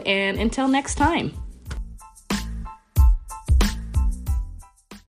episode, and until next time.